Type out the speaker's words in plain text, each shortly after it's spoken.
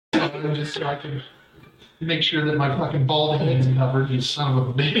Just so I can make sure that my fucking bald head's covered, you son of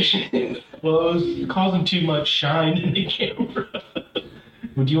a bitch. Well, it was causing too much shine in the camera.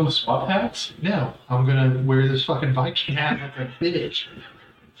 Would you want to swap hats? No, I'm gonna wear this fucking Viking hat like a bitch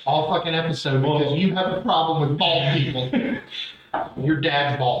all fucking episode because you have a problem with bald people. Your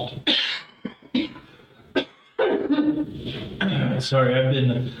dad's bald. Sorry, I've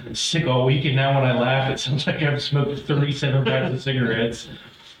been sick all week, and now when I laugh, it sounds like I've smoked 37 packs of cigarettes.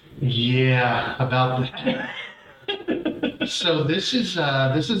 Yeah, about that. So this is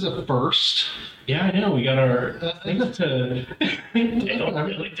a first. Yeah, I know. We got our things to. They don't know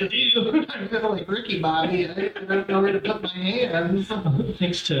what to do. I feel like Ricky Bobby. I don't know where to put my hands.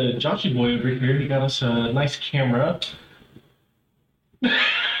 Thanks to Joshy Boy over here, he got us a nice camera.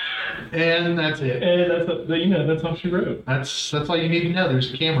 And that's it. And that's all she wrote. That's all you need to know.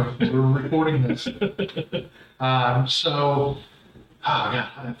 There's a camera. We're recording this. Oh god,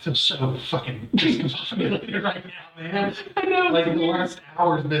 I feel so fucking discombobulated right now, man. I know. Like the last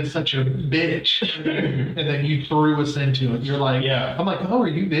hour's been such a bitch, and then you threw us into it. You're like, Yeah. I'm like, oh, are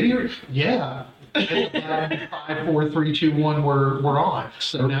you video? Yeah. And 5, 4, 3, 2, 1. We're on.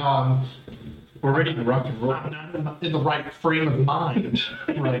 So now We're ready to rock and roll. I'm not in the right frame of mind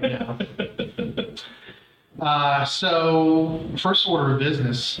right now. So first order of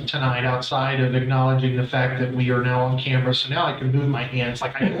business tonight, outside of acknowledging the fact that we are now on camera, so now I can move my hands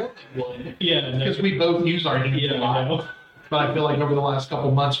like I normally would. Yeah, Because we both use our hands a I lot. know. But I feel like over the last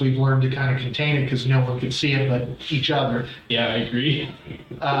couple months, we've learned to kind of contain it because no one could see it but each other. Yeah, I agree.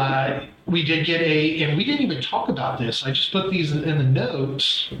 We did get and we didn't even talk about this. I just put these in the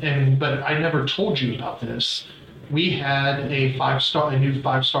notes, but I never told you about this. We had a new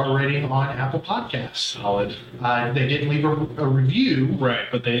 5-star rating on Apple Podcasts. Solid. They didn't leave a review, Right,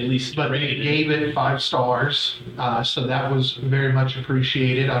 but they at least but they rated it. gave it 5 stars. So that was very much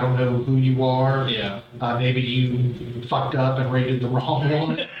appreciated. I don't know who you are. Yeah. Maybe you fucked up and rated the wrong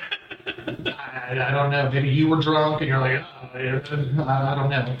one. I don't know. Maybe you were drunk and you're like, oh, I don't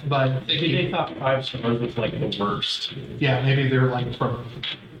know. But Maybe they thought 5 stars was like the worst. yeah, maybe they're like from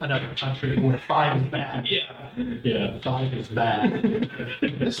another country where 5 is bad. Yeah. Yeah. 5 is bad.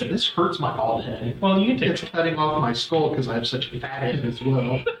 This hurts my bald head. Well, you can take It's cutting off my skull because I have such a fat head as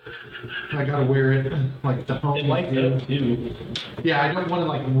well. I gotta wear it like the home. it like that too. Yeah, I don't want to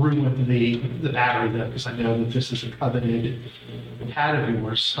like ruin the battery though because I know that this is a coveted hat of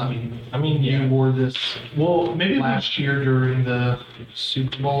yours. I mean, Yeah. you wore this Well, maybe last year during the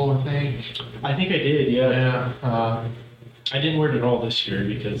Super Bowl, I think. I think I did. Yeah. Yeah. I didn't wear it at all this year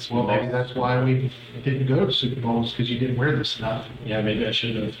because Well, maybe that's why we didn't go to Super Bowls because you didn't wear this enough. Yeah, maybe I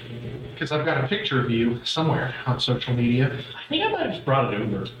should have. Because I've got a picture of you somewhere on social media. I think I might have just brought it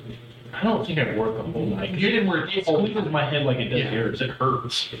over. I don't think I wore it the whole night. You didn't wear it It the whole squeezes my head like it does Yeah. yours. It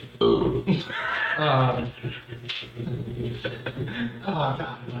hurts. Oh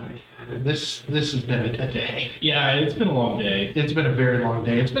God, this has been a day. Yeah, it's been a long day. It's been a very long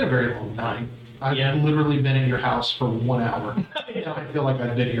day. It's been a very long night. I've Yeah. literally been in your house for 1 hour. Now I feel like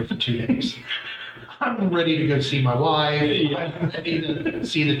I've been here for 2 days. I'm ready to go see my wife. Yeah. I'm ready to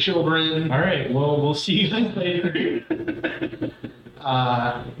see the children. All right. Well, we'll see you guys later.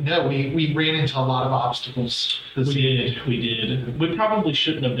 No, we ran into a lot of obstacles this evening. We did. We probably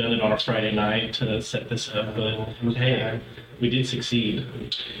shouldn't have done it on a Friday night to set this up, but hey, we did succeed.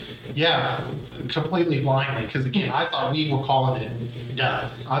 Yeah, completely blindly. Because again, I thought we were calling it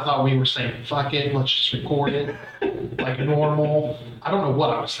done. I thought we were saying, fuck it, let's just record it like normal. I don't know what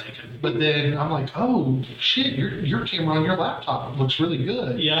I was thinking. But then I'm like, oh shit, your camera on your laptop looks really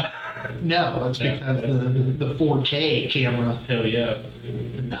good. Yeah. No, that's because the 4K camera, Hell yeah.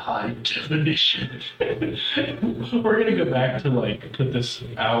 the high definition. We're gonna go back to like put this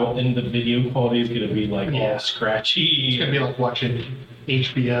out, and the video quality is gonna be like Yeah. all scratchy. It's gonna be like watching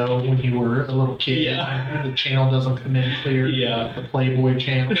HBO when you were a little kid. Yeah. The channel doesn't come in clear. Yeah. The Playboy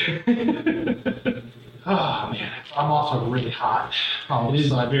channel. Oh man, I'm also really hot. It is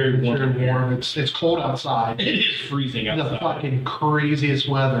very warm Very here. warm. It's cold outside. It is freezing The outside. fucking craziest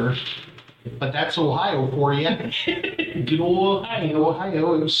weather. But that's Ohio for you. Good old In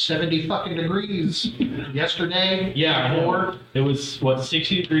Ohio, it was 70 fucking degrees yesterday. Yeah, I know. Before. It was what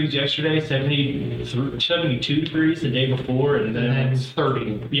 60 degrees yesterday, 72 degrees the day before, and And then then it's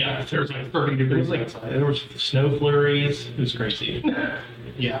 30. yeah, There's like 30 it degrees was like outside. there was snow flurries. It was crazy.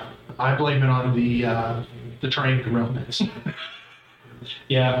 Yeah, I blame it on the train derailments.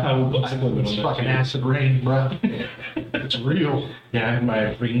 Yeah, I will. It's fucking acid rain, bro. It's real. Yeah, I had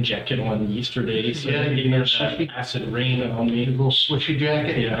my rain jacket on yesterday, so Yeah, yeah, you getting were that swishy. acid rain on A me. little swishy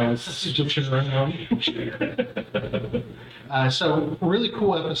jacket. Yeah, I was switching around. So really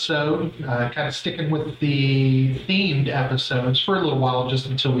cool episode. Kind of sticking with the themed episodes for a little while, just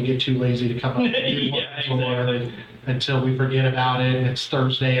until we get too lazy to come up with new Yeah, ones, or exactly. until we forget about it and it's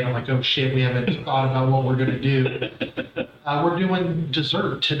Thursday and I'm like, oh shit, we haven't thought about what we're gonna do. We're doing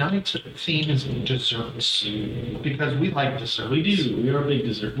dessert. Tonight's theme is desserts because we like desserts. We do. We are a big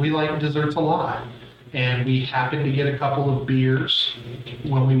dessert. We like desserts a lot. And we happened to get a couple of beers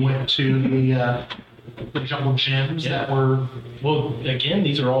when we went to the Jungle Gyms Yeah. that were Well, again,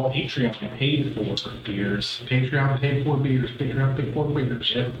 these are all Patreon paid for beers. Patreon paid for beers. Patreon paid for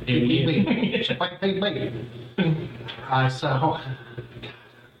beers. Yep. It's like pay me. So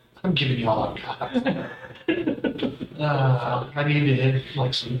I'm giving you all I've got. I need to hit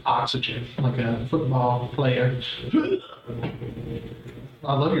like some oxygen, like a football player.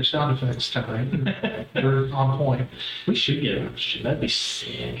 I love your sound effects tonight. They're on point. We should get oxygen. That'd be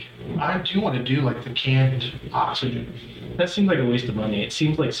sick. I do want to do like the canned oxygen. That seems like a waste of money. It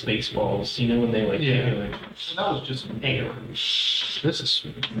seems like Spaceballs, you know, when they like, Yeah. like That was just air. This is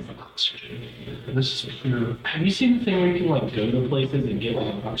oxygen. This is pure. have you seen the thing where you can like go to places and get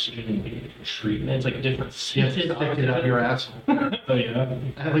like oxygen treatment? It's like a different You have to scented stick it up your asshole. Oh yeah.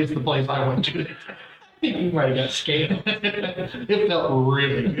 At least the place I went to. You might have got scammed. It felt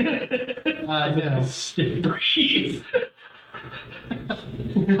really good. No. Breathe.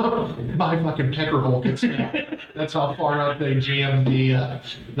 My fucking pecker hole gets now. That's how far up they jammed the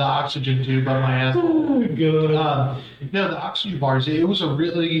oxygen tube on my ass. Oh god. No, the oxygen bars. It was a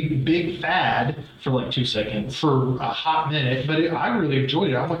really big fad For like 2 seconds. for a hot minute, but I really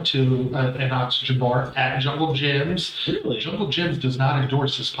enjoyed it. I went to an oxygen bar at Jungle Gyms. Really? Jungle Gyms does not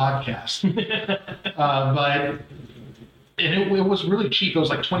endorse this podcast, but it was really cheap. It was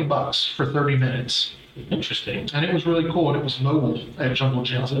like $20 for 30 minutes. Interesting. And it was really cool, and it was mobile at Jungle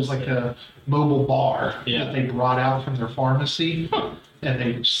Gyms. It was like a mobile bar Yeah. that they brought out from their pharmacy, and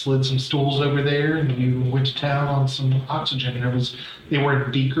they slid some stools over there, and you went to town on some oxygen. And they were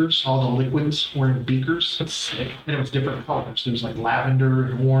in beakers. All the liquids were in beakers, That's sick. and it was different colors. There was like lavender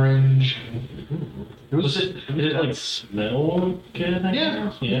and orange. It was. Did it like smell good? I Yeah.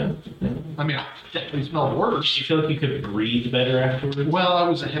 guess? Yeah. I mean, I definitely smelled Did worse. you feel like you could breathe better afterwards? Well, I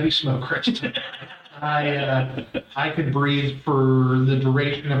was a heavy smoker at the time. I could breathe for the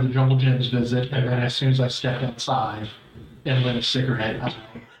duration of the Jungle Gyms visit, and then as soon as I stepped outside and lit a cigarette,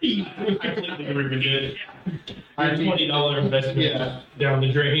 You completely ruined it. I Your need- $20 investment Yeah. down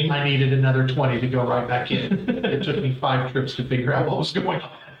the drain. I needed another 20 to go right back in. It took me 5 trips to figure out what was going on.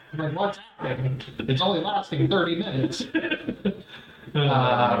 I'm like, what's happening? It's only lasting 30 minutes.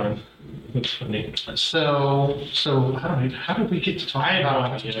 That's funny. So I don't know, how did we get to talk I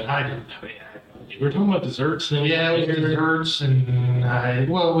about have no idea. I don't know. We were talking about desserts, and then we Yeah, it was got here. desserts and it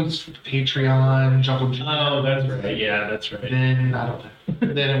was Patreon, Jungle Gym. Oh, that's right. Yeah, that's right. Then I don't know.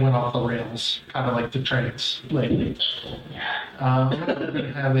 Then it went off the rails, kind of like the trains lately. We're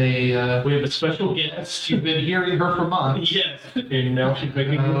gonna have a. We have a special guest. You've been hearing her for months. Yes, and now she's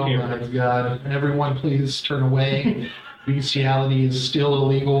making an Oh my appearance. God! Everyone, please turn away. Bestiality is still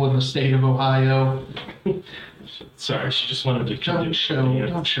illegal in the state of Ohio. Sorry, she just wanted to Don't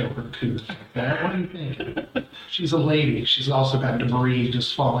show her cooch like that. What do you think? She's a lady. She's also got debris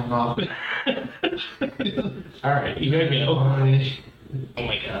just falling off. All right, you gotta go. Oh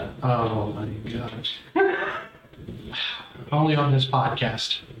my god. Oh my gosh. Only on this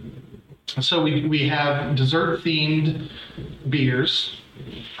podcast. So we have dessert themed beers.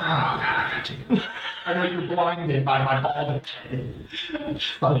 Oh God, I gotta take it. I know you're blinded by my bald head.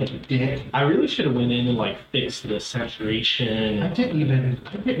 Fucking dick. I really should have went in and like fixed the saturation. I didn't even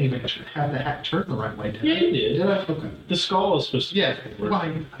have the hat turned the right way, did I? Yeah, you did. Did I? Okay. The skull is supposed to. Yeah, work. well,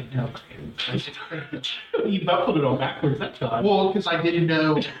 I know. You about put it on backwards that time. Well, because I didn't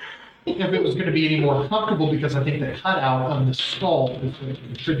know if it was going to be any more comfortable, because I think the cutout on the skull is what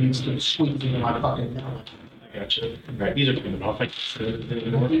contributes to the squeezing of my fucking helmet. I gotcha. All right, these are coming off. I can't see it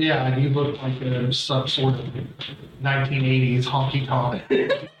anymore. Yeah, and you look like some sort of 1980s honky tonk.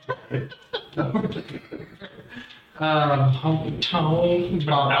 Honky tonk.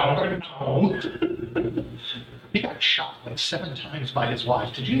 He got shot like 7 times by his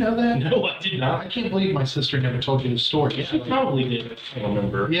wife. Did you know that? No, I did I not. can't believe my sister never told you the story. She probably did. I don't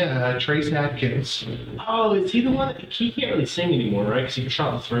remember. Yeah, Trace Adkins. Oh, is he the one? He can't really sing anymore, right? Because he got shot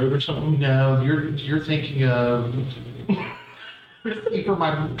in the throat or something. No, you're thinking of Whiskey for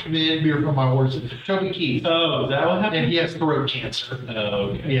my men, beer for my horses. Toby Keith. Oh, is that what And happened? he has throat cancer. Oh,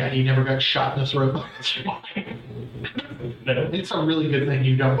 okay. Yeah, he never got shot in the throat by his wife. No, It's a really good thing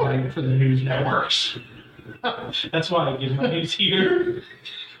you don't write for the news networks. that's why I give my news here.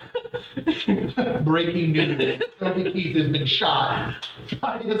 Breaking news. Toby Keith has been shot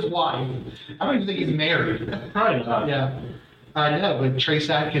by his wife. I don't even think he's married. Probably not. Yeah. I know, but Trace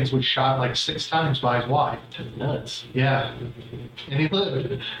Atkins was shot like 6 times by his wife. That's nuts. Yeah. And he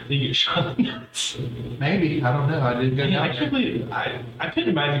lived. They get shot in the nuts. Maybe. I don't know. I didn't go Man, down I there. can't believe I couldn't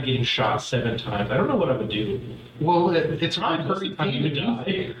imagine getting shot 7 times. I don't know what I would do. Well, it's a Probably most of recurring the time you would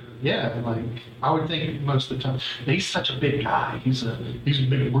theme. die. Yeah, like I would think most of the time. He's such a big guy. He's a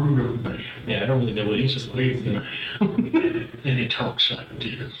big brutal man. Yeah, I don't really know what he's just like. And he talks like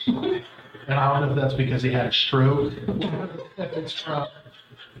this. And I don't know if that's because he had a stroke. If it's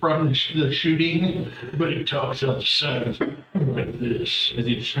from the shooting, but he talks outside like this. Is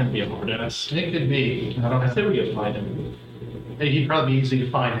he just trying to be a hard ass? It could be. I don't I say know. we go find him. Hey, he'd probably be easy to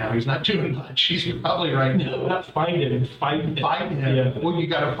find now. He's not doing much. He's probably right now. No, not find him. Fight him. Find him. Yeah. Well, you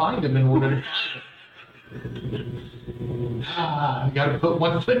got to find him in order to you got to put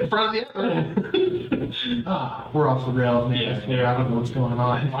one foot in front of the other. We're off the rails, man. Yeah. I don't know what's going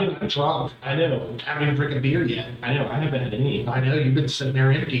on. I'm not drunk. I know. I haven't even drinking a beer yet. I know. I haven't had any. I know you've been sitting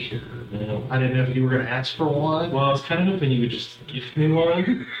there empty. No. I didn't know if you were going to ask for one. Well, I was kind of hoping you would just give me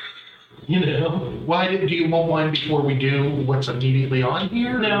one. You know. Why do you want one before we do what's immediately on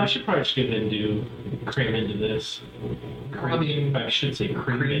here? No, I should probably just go ahead and do cream into this. I mean, I should say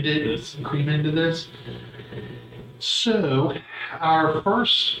cream creamed into it, this. cream into this. So, our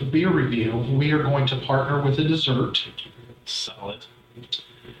first beer review, we are going to partner with a dessert Solid.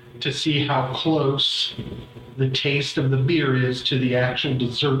 to see how close the taste of the beer is to the actual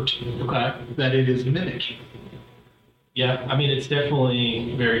dessert Okay. that it is mimicking. Yeah, I mean it's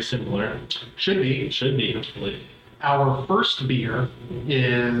definitely very similar. Should be. It should be, hopefully. Our first beer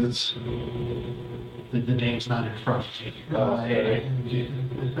is. The name's not in front of me.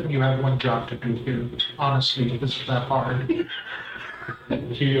 You have one job to do here. Honestly, this is that hard.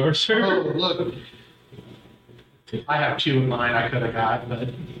 Here you are, sir. Oh, look. I have 2 in mine I could have got, but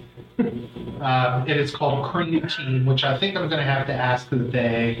it is called Cream Team, which I think I'm going to have to ask that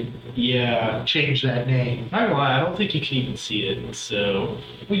they Yeah. change that name. Not gonna lie, I don't think you can even see it, so.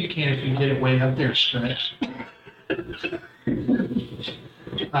 Well, you can if you get it way up there, Stretch.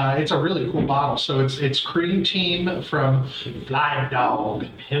 It's a really cool bottle. So it's Cream Team from Flying Dog.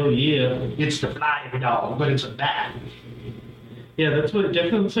 Hell yeah. It's the Flying Dog, but it's a bat. Yeah, that's what it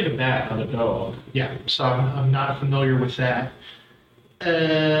definitely looks like a bat on a dog. Yeah, so I'm not familiar with that.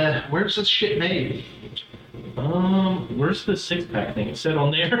 Where's this shit made? Where's the 6-pack thing? It said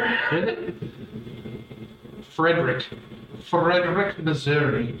on there. Did it? Frederick,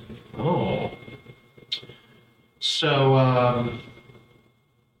 Missouri. Oh. So,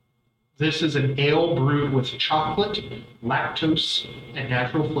 this is an ale brewed with chocolate, lactose, and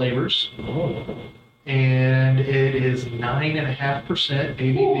natural flavors. Oh. And it is 9.5%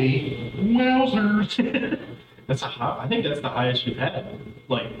 ABV. Wowzers. That's I think that's the highest we've had,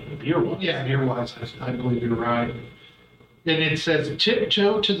 like beer-wise. Yeah, beer-wise, I believe you're right. And it says,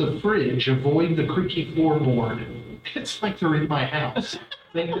 tiptoe to the fridge, avoid the creaky floorboard. It's like they're in my house.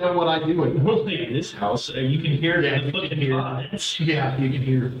 They know what I do at home. Like this house, you can hear Yeah, the you can fucking hear it. pods. Yeah, you can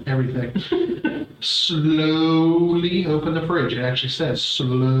hear everything. Slowly open the fridge. It actually says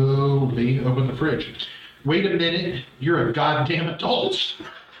slowly open the fridge. Wait a minute, you're a goddamn adult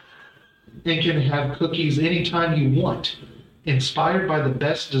and can have cookies anytime you want. Inspired by the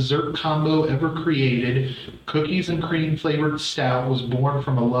best dessert combo ever created, cookies and cream flavored stout was born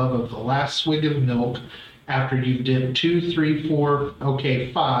from a love of the last swig of milk after you've dipped 2, 3, 4,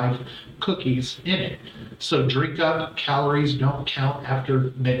 okay, 5 cookies in it. So drink up, calories don't count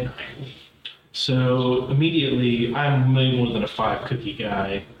after midnight. So immediately, I'm way more than a 5 cookie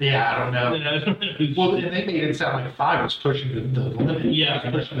guy. Yeah, I don't know. Well, and they made it sound like 5 was pushing the limit. Yeah.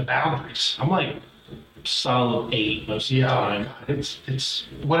 Pushing the boundaries. I'm like solid 8 most of the Yeah, time. God, it's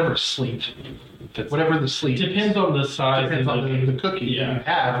whatever sleep. That's- Whatever the sleep is. Depends on the size. Depends of on the cookie Yeah. you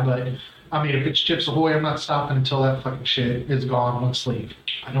have, but I mean, if it's Chips Ahoy, I'm not stopping until that fucking shit is gone one sleeve.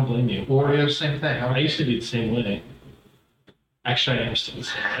 I don't blame you. Oreos, same thing. I used to do the same way. Actually, I am still the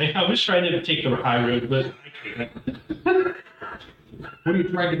same way. I was trying to take the high road, but I can't. What are you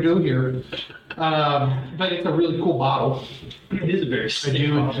trying to do here? But it's a really cool bottle. It is a very I sick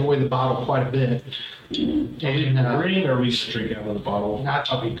do bottle. enjoy the bottle quite a bit. And Pouring, or are we just drinking out of the bottle?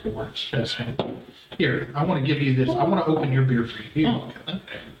 not I'll be poor. Here, I want to give you this. I want to open your beer for you. Here, Oh, okay.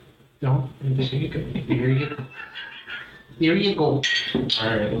 don't. Here you go. Here you go. All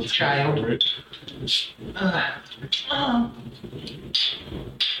right, let's Child. go for it.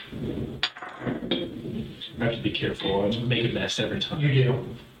 I have to be careful. I make a mess every time. You do.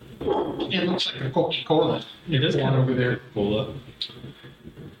 It looks like a Coca-Cola. It does One kind of over there. Cola.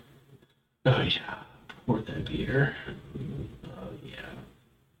 Oh yeah, pour that beer. Oh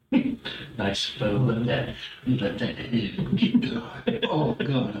yeah. Nice foam. Let that head get good. Oh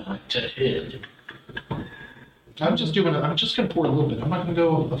god, I like that head. I'm just gonna pour a little bit. I'm not gonna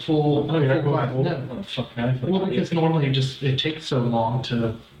go a full. Oh, you're not full going glass. full? No. Oh, fuck, man, I feel Well, like because normally it takes so long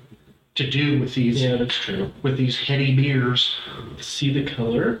to do with these yeah, that's true. heady beers. See the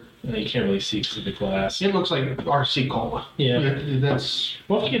color? No, you can't really see because of the glass. It looks like RC Cola. Yeah. That's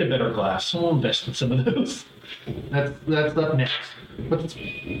We'll have to get a better glass. We'll invest in some of those. that's up next. But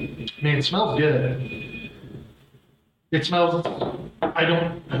man, it smells good. It smells. I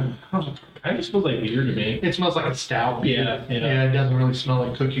don't. Kind of smells like beer to me. It smells like a stout. Yeah. It doesn't really smell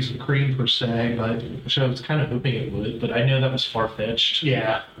like cookies and cream per se, but Which I was kind of hoping it would, but I know that was far-fetched.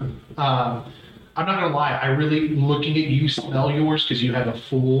 yeah. I'm not gonna lie. I really looking at you smell yours because you have a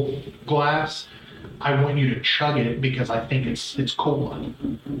full glass. I want you to chug it because I think it's cola.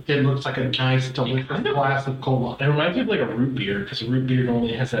 It looks like a nice, delicious glass of cola. It reminds me of like a root beer, because a root beer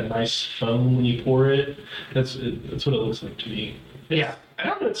normally has that nice foam when you pour it. That's what it looks like to me. Yeah. I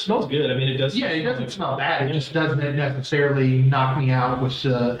don't know. It smells good. I mean, it does. Yeah, it doesn't smell bad. It just doesn't necessarily knock me out with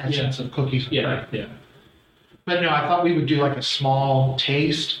the essence of cookies and Yeah, cream. yeah. But no, I thought we would do like a small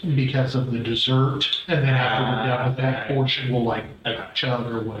taste because of the dessert, and then after we're done with that okay. portion, we'll like Okay. chug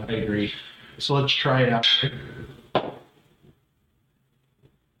or I whatever. agree. So let's try it out.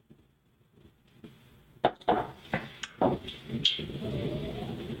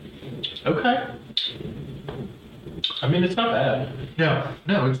 Okay. I mean, it's not bad.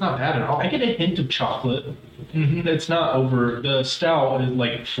 No, it's not bad at all. I get a hint of chocolate. Mhm. It's not over. The stout is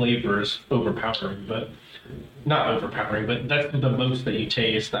like flavor is overpowering, but not overpowering. But that's the most that you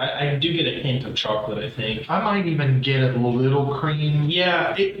taste. I do get a hint of chocolate. I think. I might even get a little cream.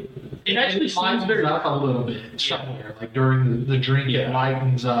 Yeah, it actually seems lightens very. up a little bit somewhere. Like during the drink, it Yeah.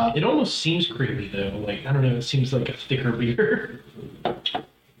 lightens up. It almost seems creamy though. Like I don't know. It seems like a thicker beer.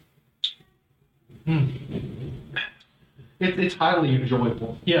 It's highly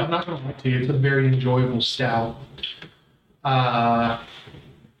enjoyable. Yeah. I'm not gonna lie to you. It's a very enjoyable stout.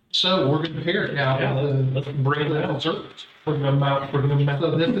 So we're gonna pair it now. Yeah, with let's bring it the out. dessert. Bring them out. Bring them out.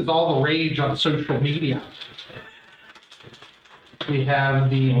 So this is all the rage on social media. We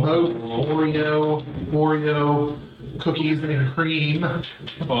have the most Oreo cookies and cream,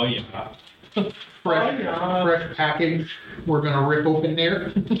 Oh yeah. fresh package. We're gonna rip open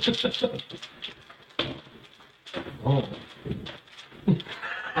there. Oh.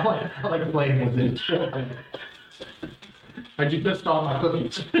 I like playing with it. I just missed all my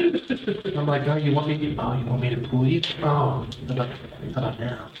cookies. I'm like, oh, you want me to pull you? Oh, how about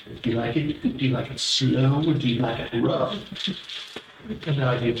now? Do you like it? Do you like it slow or do you like it rough? No,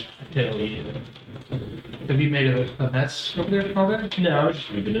 I do. Hell yeah. Have you made a mess over there already? No, I was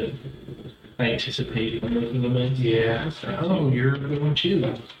just moving it. I anticipate making them in. Yeah. Oh, you're going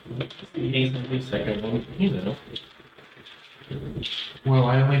too. The second one, you know. Well,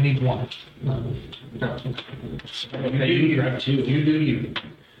 I only need one. No. Okay, you grab two. You do you.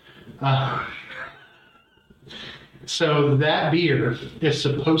 So that beer is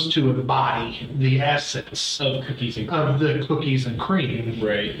supposed to embody the essence Of cookies and of the cookies and cream.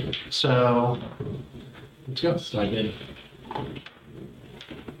 right. So let's go. Slide in.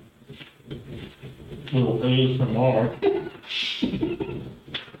 Little ASMR.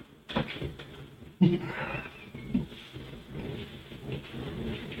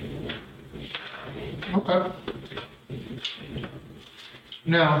 Okay.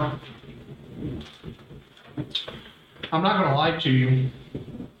 Now, I'm not gonna lie to you.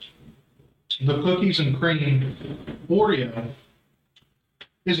 The cookies and cream Oreo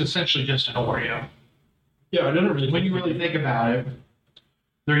is essentially just an Oreo. Yeah, I didn't really. When you really think about it,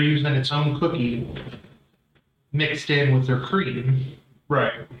 they're using its own cookie mixed in with their cream.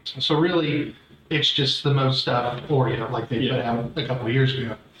 Right. So really, it's just the most stuff Oreo like they put Yeah. out a couple of years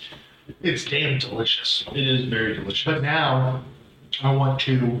ago. It's damn delicious. It is very delicious. But now I want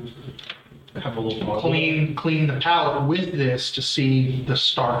to Have a little more. clean the palate with this to see the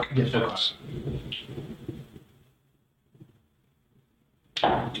stark difference.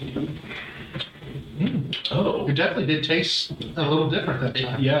 Oh. It definitely did taste a little different that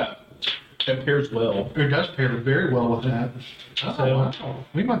time. Yeah. It pairs well. It does pair very well with that. Oh, So- wow.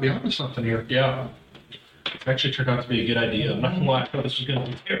 We might be onto something here. Yeah. It actually turned out to be a good idea. I'm not gonna lie, I thought this was gonna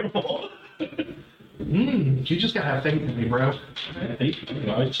be terrible. You just gotta have faith in me, bro. I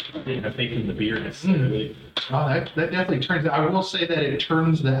just didn't have faith in the beer necessarily. Oh, that definitely turns. I will say that it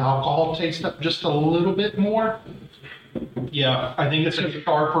turns the alcohol taste up just a little bit more. Yeah, I think It's a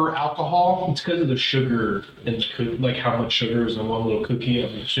sharper alcohol. it's because of the sugar in the like how much sugar is in one little cookie.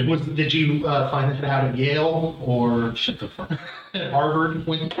 I'm assuming. Did you find that out at Yale or Shut the fuck. at Harvard?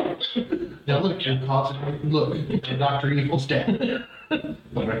 Now look, you're positive. Look, Dr. Evil's dad.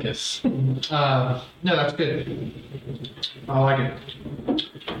 But I guess. No, that's good. I like it.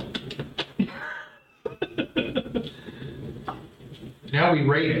 Now we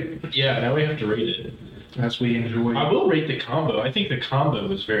rate it Yeah, now we have to rate it. as we enjoy. I will rate the combo. I think the combo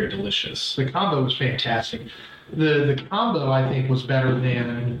was very delicious. The combo was fantastic. The combo I think was better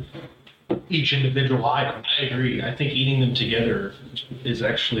than each individual item. I agree. I think eating them together is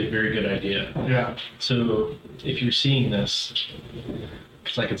actually a very good idea. Yeah. So if you're seeing this,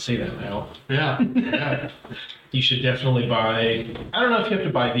 because I can say that now, Yeah. Yeah. you should definitely buy. I don't know if you have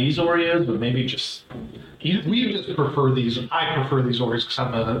to buy these Oreos, but maybe just. We just prefer these. I prefer these Oreos because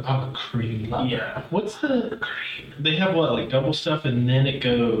I'm a cream lover. Yeah. What's the cream? They have what, like double stuff, and then it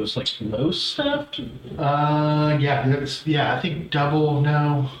goes like low stuffed. Yeah. I think double.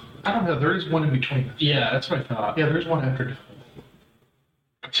 No, I don't know. There is one in between. Yeah, that's what I thought. Yeah, there's one after double.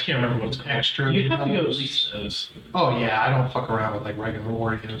 I just can't remember what's called. Extra. You have to go at least those. Oh yeah, I don't fuck around with like regular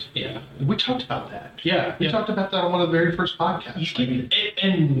Oreos. Yeah. We talked about that. Yeah. We talked about that on one of the very first podcasts. You get,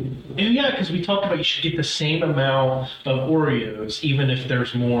 and yeah, because we talked about you should get the same amount of Oreos, even if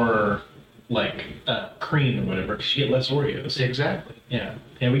there's more like cream or whatever, because you get less Oreos. Exactly. Yeah,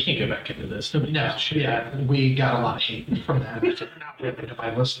 we can't go back into this. Nobody No, gives a shit. yeah, we got a lot of hate from that. Not really if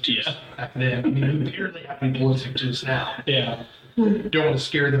I listened to us Yeah. back then. I mean, we barely have people listening to us now. Yeah. Don't want to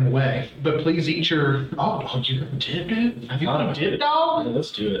scare them away. But please eat your. Oh, you dipped it? I You thought about dipped it. dog? Yeah,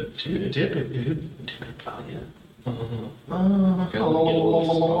 let's do it. Dude, dip it, dude. Dip it, oh, yeah. Gotta get a little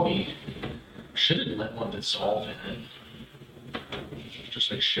sloppy. Should have let one dissolve in it. Just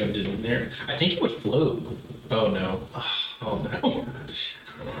like shoved it in there. I think it would float. Oh no. Oh no.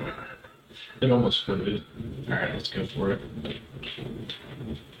 It almost floated. Alright, let's go for it.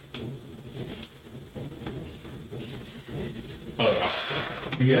 Oh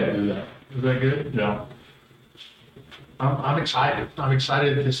yeah. You gotta do that. Is that good? Yeah. I'm excited. I'm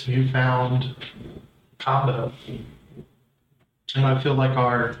excited at this newfound combo. And I feel like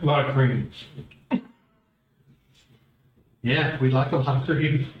A lot of cream. yeah, we like a lot of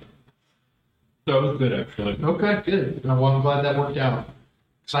cream. That was good actually. Okay, good. Well, I'm glad that worked out.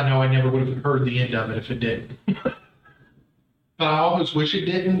 Because I know I never would have heard the end of it if it didn't. But I almost wish it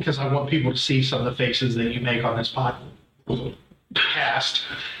didn't because I want people to see some of the faces that you make on this podcast.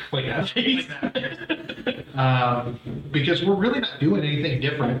 Like that face. Because we're really not doing anything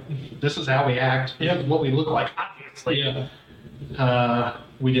different. This is how we act. This is what we look like, obviously. Yeah.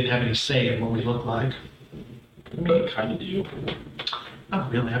 We didn't have any say in what we look like. I mean, you kind of do. Not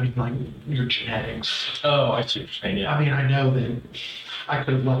really. I mean, like, your genetics. Oh, I see what you're saying. Yeah. I mean, I know that I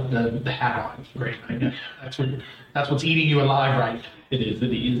could have left the hat on. Great. I know. That's what's eating you alive right now. It is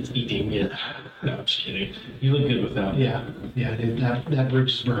eating it. No, I'm just kidding. You look good without it. Yeah, dude, that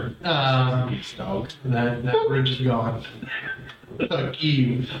bridge is burned. Beast dog. That bridge is gone. Fuck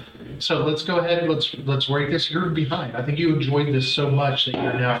you. So let's go ahead. Let's rate this. You're behind. I think you enjoyed this so much that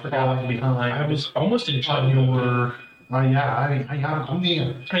you're now falling behind. I was almost on enjoying your. Oh yeah,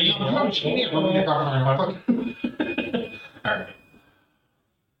 All right.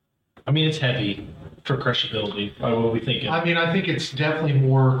 I mean, it's heavy for crushability. What are we thinking? I mean, I think it's definitely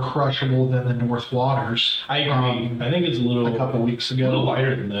more crushable than the North Waters. I agree. I think it's a little a couple weeks a little ago.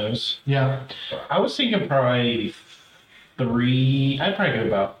 lighter than those. Yeah. I was thinking probably 3. I'd probably go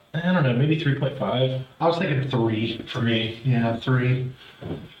about, I don't know, maybe 3.5. I was thinking 3 for me. Yeah, 3.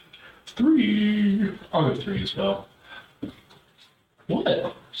 3. I'll go 3 as well.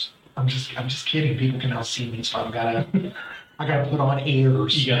 What? I'm just kidding. People can now see me, so I gotta put on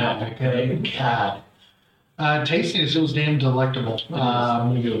airs. You gotta. Okay. God. Tasting it was damn delectable. I'm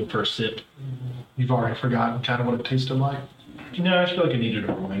gonna go for a sip. You've already forgotten kind of what it tasted like. No, I just feel like I needed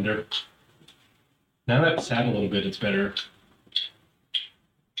a reminder. Now that it's sat a little bit, it's better.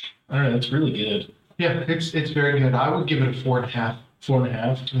 I don't know, it's really good. Yeah, it's very good. I would give it a 4.5.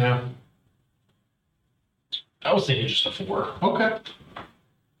 4.5. Yeah. I was thinking just a 4. Okay.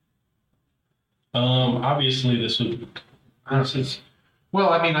 Obviously this is Well,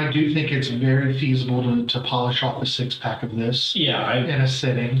 I mean, I do think it's very feasible to polish off a 6-pack of this yeah. in a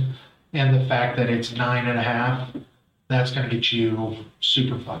sitting, and the fact that it's 9.5, that's going to get you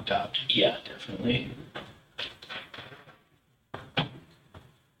super fucked up. Yeah, definitely.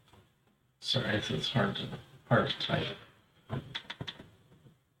 Sorry, it's hard to type. Oh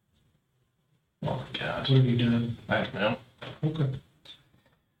my god. What have you done? I don't know. Okay.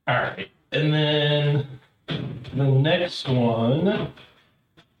 Alright. And then the next one.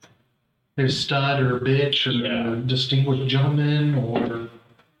 There's stud or bitch or Yeah. distinguished gentleman or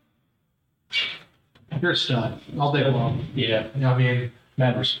you're a stud all day long. Yeah. I mean,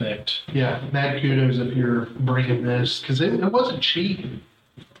 Mad respect. yeah, mad kudos if you're bringing this because it wasn't cheap.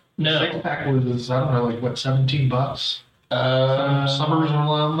 No. Six pack was I don't know like what $17. Uh, Summers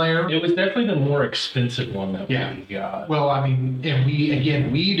around there. It was definitely the more expensive one that Yeah. we got. Well, I mean, and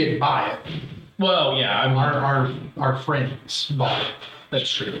we didn't buy it. Well, yeah, I'm Our friends bought it. that's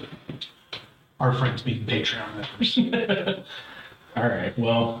true. Our friends being Patreon members. All right.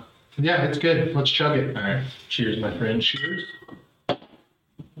 Well, Yeah, it's good. Let's chug it. all right. Cheers, my friend. Cheers.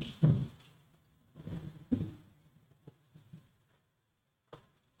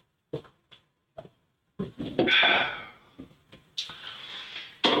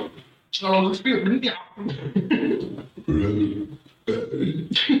 Oh, let's be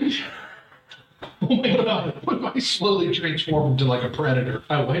Oh my god, I slowly transformed into like a predator.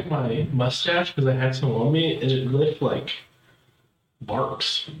 I wiped my mustache because I had some on me, and it looked like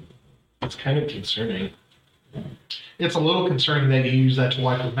barks. It's kind of concerning. It's a little concerning that you use that to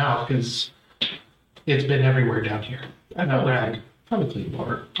wipe your mouth because it's been everywhere down here. I That rag. probably clean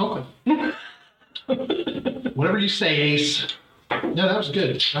part. Okay. Whatever you say, Ace. No, that was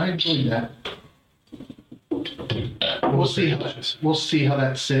good. I enjoyed that. We'll see how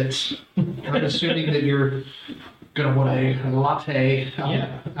that sits. I'm assuming that you're gonna want a latte out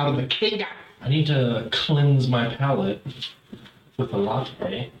of the keg. I need to cleanse my palate with a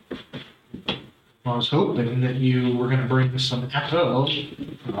latte. I was hoping that you were gonna bring some apples.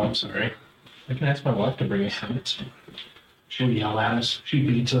 Oh, I'm sorry. I can ask my wife to bring us some. She'll yell at us. She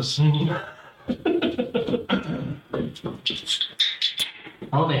beats us. I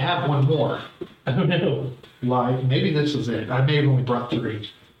only have one more. Oh no. Live. Maybe this is it. I may have only brought 3.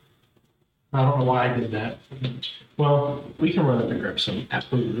 I don't know why I did that. Well, we can run up and grab some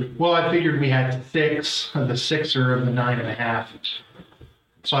apple. Well, I figured we had 6 of the 6er of the 9.5.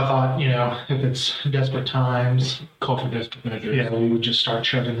 So I thought, if it's desperate times, Call for desperate measures. yeah, we would just start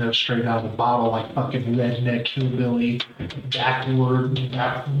chugging those straight out of the bottle like fucking redneck hillbilly, backwood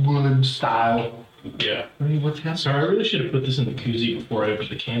style. Yeah. I mean, what's happening? Sorry, I really should have put this in the koozie before I opened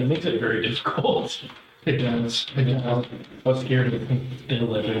the can. It makes it very difficult. It does. It does. I was scared of it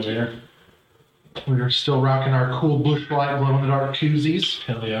spill everywhere. We're still rocking our cool bushlight glow in the dark koozies.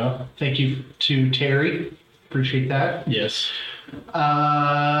 Hell yeah. Thank you to Terry. Appreciate that. Yes.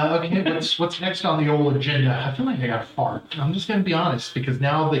 Okay, what's next on the old agenda? I feel like I got a fart. I'm just gonna be honest because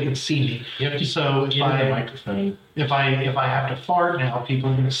now they can see me. You have to So get in the microphone. if I have to fart now, people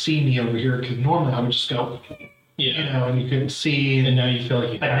are gonna see me over here because normally I would just go, Yeah. and you couldn't see. And now you feel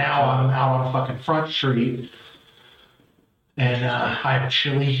like you But have now to. I'm out on fucking Front Street, and I had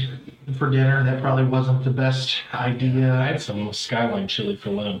chili for dinner. That probably wasn't the best I idea. had some Skyline chili for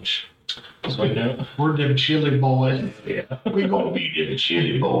lunch. So I know. We're them chili boys. Yeah. We gonna be them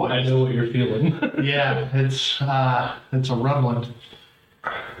chili I boys. know what you're feeling. Yeah, it's a rumbling.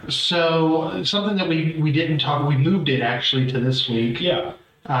 So something that we didn't talk. We moved it actually to this week. Yeah.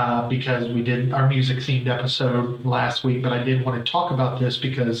 Because we did our music themed episode last week, but I did want to talk about this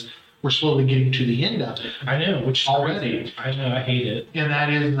because we're slowly getting to the end of it. I know, which is Already. crazy. I know, I hate it. And that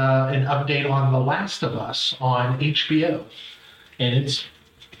is an update on The Last of Us on HBO. And it's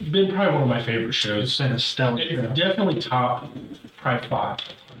been probably one of my favorite It's shows. been a stellar It's show. definitely top, probably 5.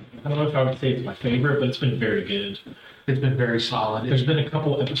 I don't know if I would say it's my favorite, but it's been very good. It's been very solid. There's been a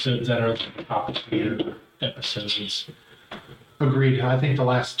couple episodes that are top tier episodes. Agreed. I think the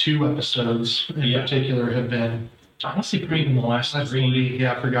last 2 episodes in Yeah. particular have been. Honestly, probably even the last Last 3. 3.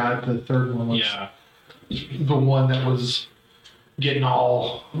 Yeah, I forgot the third one was Yeah. the one that was getting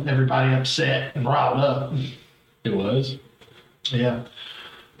everybody upset and riled up. It was. Yeah,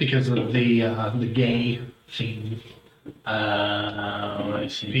 because of the gay theme. I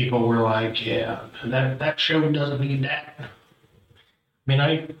see. People were like, "Yeah, that show doesn't need that." I mean,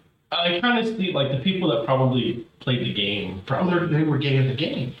 I kind of see, like, the people that probably played the game, probably. They were gay in the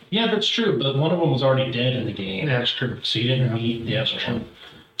game. Yeah, that's true, but one of them was already dead in the game. That's true. So you didn't Yeah, meet the that's other true. one.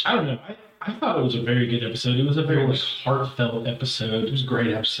 I don't know. I thought it was a very good episode. It was a very It was. heartfelt It episode. was a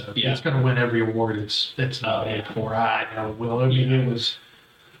great episode. Yeah. It's going to win every award it's nominated for. I know. Well, I mean, Yeah. it was.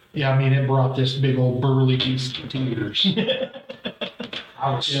 Yeah, I mean, it brought this big old burly beast to tears.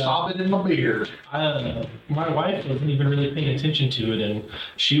 I was Yeah. sobbing in my beard. My wife wasn't even really paying attention to it, and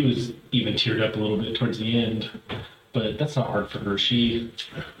she was even teared up a little bit towards the end. but that's not hard for her. She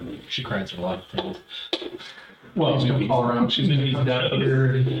cries for a lot of things. Well, She's gonna movies. fall around. She's gonna come down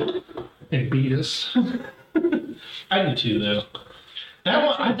here and beat us. I do too, though.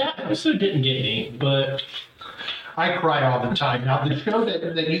 That episode didn't get me, but I cry all the time. Now, the show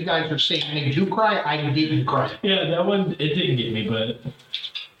that you guys are saying made you cry, I didn't cry. yeah, that one it didn't get me, but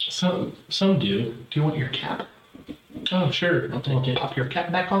some do. Do you want your cap? Oh, sure, I'll take it. Pop your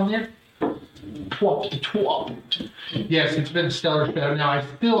cap back on there. Twop the twop. Yes, it's been a stellar show. Now,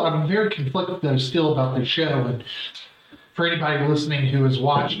 I'm very conflicted though still about the show, and for anybody listening who has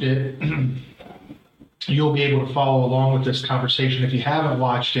watched it, you'll be able to follow along with this conversation. If you haven't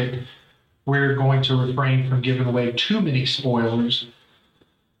watched it, we're going to refrain from giving away too many spoilers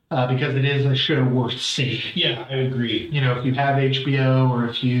because it is a show worth seeing. Yeah, I agree. You know, if you have HBO or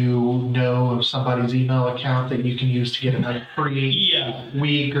if you know of somebody's email account that you can use to get another free Yeah,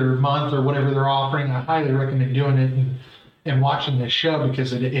 week or month or whatever they're offering, I highly recommend doing it and watching this show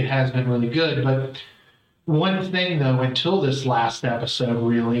because it has been really good. But one thing though, until this last episode,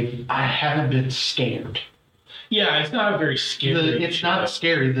 really, I haven't been scared. yeah, it's not a very scary. It's not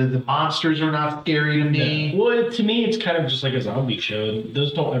scary. The monsters are not scary to me. No. Well, to me, it's kind of just like a zombie show.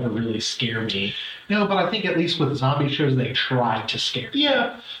 Those don't ever really scare me. No, but I think at least with zombie shows, they try to scare you.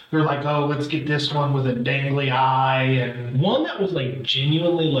 Yeah, They're like, oh, let's get this one with a dangly eye and one that was like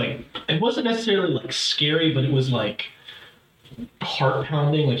genuinely like it wasn't necessarily like scary, but it was like heart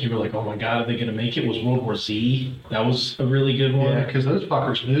pounding. Like you were like, oh my god, are they gonna make it? Was World War Z? That was a really good one. yeah, because those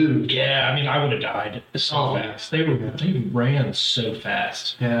fuckers moved. Yeah, I mean, I would have died so Oh, fast. They ran so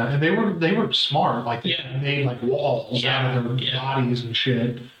fast. Yeah, and they were smart. Like they Yeah. made like walls out of their bodies and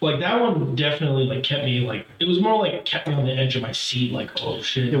shit. Like that one definitely like kept me like it was more like kept me on the edge of my seat. Like oh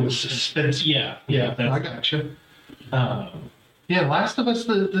shit, It was suspense. Yeah, Yeah, I That's, gotcha. um, Yeah, Last of Us,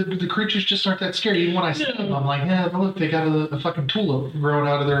 the creatures just aren't that scary. Even when I see No. them, I'm like, yeah, look, they got a fucking tulip growing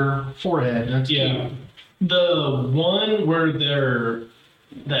out of their forehead. That's yeah. cute. The one where the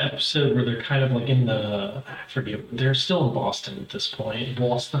episode where they're kind of like in I forget, they're still in Boston at this point.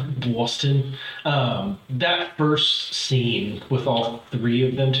 Boston. That first scene with all three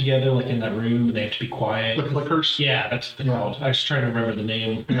of them together, like in that room, and they have to be quiet. The clickers. Yeah, that's what they're called. I was trying to remember the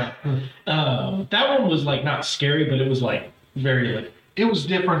name. Yeah. That one was like not scary, but it was like very like It was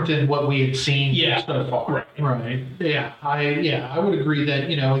different than what we had seen Yeah. so far. Right. Yeah. I would agree that,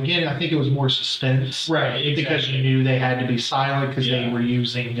 again, I think it was more suspense. right Because you knew they had to be silent because they were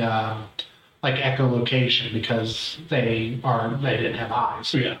using like echolocation because they didn't have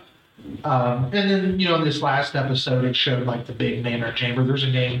eyes. yeah. And then, in this last episode, it showed like the big manor chamber. There's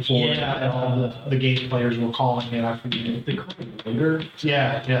a name for it Yeah. that all the game players were calling it. I forget. They called it Wonder.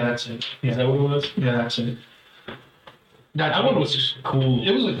 Yeah, that's it. Is Yeah, that what it was? that's it. That one was just cool.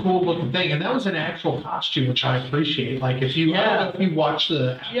 It was a cool looking thing, and that was an actual costume, which I appreciate. Like if you, I don't know if you watched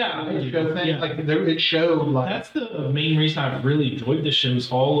the show thing, like it showed like That's the main reason I really enjoyed the show is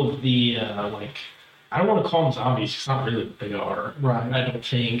all of the like I don't want to call them zombies. It's not really what they are. right. I don't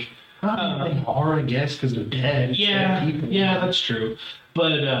think. They are, I guess, because they're dead. It's dead people. Yeah, that's true.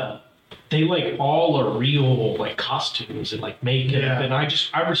 But they like all are real like costumes and like makeup, Yeah. and I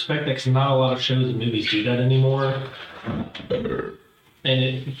respect that because not a lot of shows and movies do that anymore.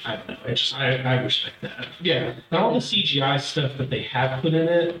 And I don't know. I respect that. Yeah, And all the CGI stuff that they have put in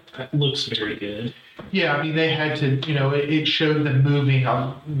it looks very good. yeah. I mean, they had to, it showed them moving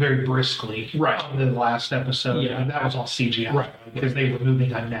very briskly. Right. On the last episode, Yeah. and that was all CGI, Right. Because they were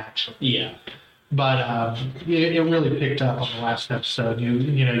moving unnaturally. Yeah. But it really picked up on the last episode.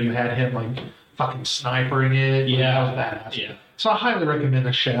 You had him like fucking snipering it. Yeah. That was badass. Yeah. So I highly recommend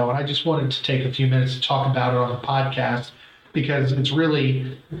the show, and I just wanted to take a few minutes to talk about it on the podcast because it's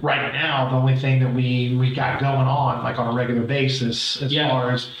really right now the only thing that we got going on like on a regular basis as far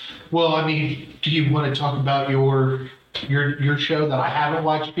as. Well, I mean, do you want to talk about your show that I haven't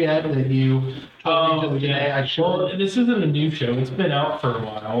watched yet that you told me the other day I should? Well, this isn't a new show. It's been out for a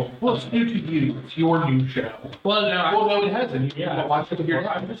while. Well, it's new to you. It's your new show. Well, No, it hasn't. You yeah. watch it with your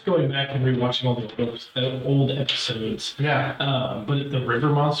I'm just going back and rewatching all the old episodes. Yeah. But the River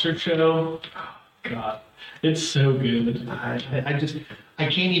Monster show, oh, God, it's so good. I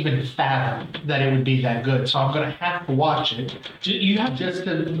can't even fathom that it would be that good. So I'm gonna have to watch it You have to. just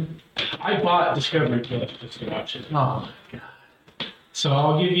to. I bought Discovery Plus just to watch it. Oh my god! So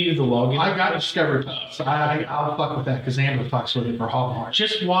I'll give you the login. I got Discovery Plus. I'll fuck with that because Amber fucks with it for Hallmark.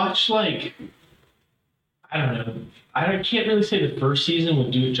 Just watch like I don't know. I can't really say the first season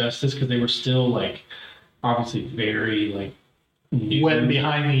would do it justice because they were still like obviously very like wet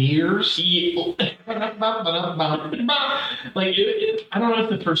behind the ears. Yeah. Like, I don't know if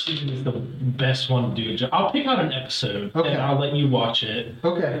the first season is the best one to do. I'll pick out an episode Okay. and I'll let you watch it.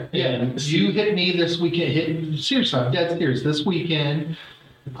 Okay. Yeah. And You hit me this weekend. Seriously, I'm dead serious. This weekend,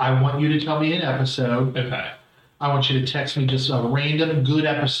 I want you to tell me an episode. Okay. I want you to text me just a random good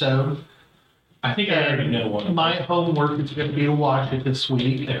episode. I think I already know one. My homework is going to be to watch it this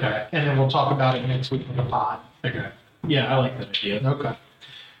week. Okay. And then we'll talk about it next week on the pod. Okay. Yeah, I like that idea. Okay.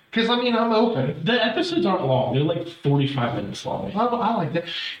 Because, I mean, I'm open. The episodes aren't long. They're like 45 minutes long. I like that.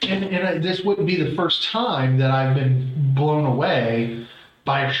 And this wouldn't be the first time that I've been blown away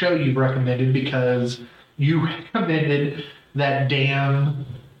by a show you've recommended, because you recommended that damn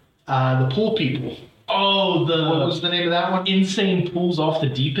The Pool People. Oh, What was the name of that one? Insane Pools Off the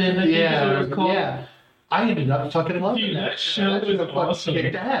Deep End, I think is what it was called. yeah. I ended up fucking loving Dude, that. that show That was fucking awesome.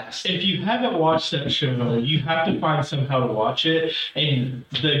 kicked ass. If you haven't watched that show, you have to find somehow to watch it. And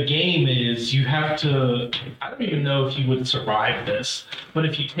the game is you have to, I don't even know if you would survive this, but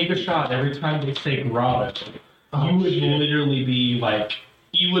if you take a shot every time they say grotto, you would literally be like,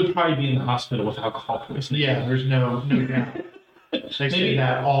 you would probably be in the hospital with alcohol poisoning. Yeah, there's no doubt. They say Maybe-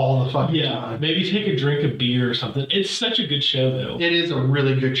 that all the fucking Yeah, time. maybe take a drink of beer or something. It's such a good show, though. It is a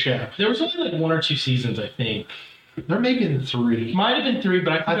really good show. There was only like 1 or 2 seasons, I think. There may be 3. Might have been 3,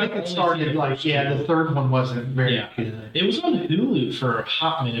 but I think I've it only started seen like, first yeah, two. the third one wasn't very Yeah. good. It was on Hulu for a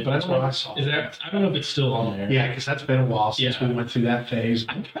hot minute, but That's I don't what know. I saw. Is that? I don't know if it's still on there. Yeah, because that's been a while since Yeah. we went through that phase.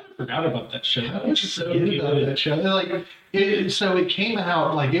 I kind of forgot about that show. That I was just so forget about good. that show. Like, so it came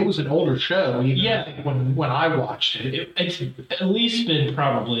out like it was an older show. Even, Yeah. I think when I watched it. It's at least been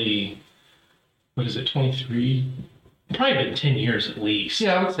probably, what is it, 23? Probably been 10 years at least.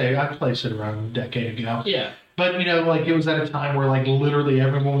 Yeah, I would say I'd place it around a decade ago. Yeah. But like it was at a time where like literally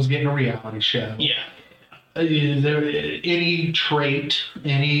everyone was getting a reality show. Yeah. Any trait,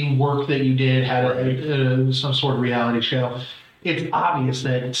 any work that you did had some sort of reality show. It's obvious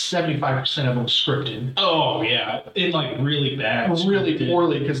that 75% of it was scripted. Oh, yeah. In like really bad. Really scripted.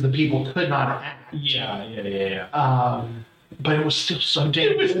 poorly because the people could not act. Yeah. But it was still so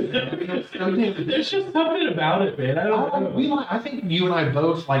damn good. It was so damn good. There's just something about it, man. I don't know. I think you and I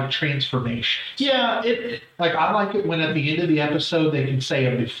both like transformation. Yeah, Like I like it when at the end of the episode they can say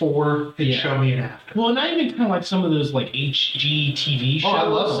a before and Yeah. show me an after. well, not even kind of like some of those like HGTV shows. Oh, I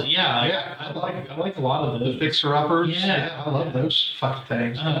love them. Yeah, Yeah. I like a lot of The those. fixer uppers. Yeah. I love those fucking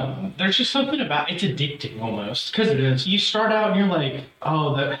things. There's just something about it's addicting almost because It is. you start out and you're like,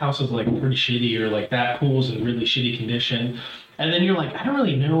 oh, that house is like pretty shitty, or like that pool's in really shitty condition. And then you're like, I don't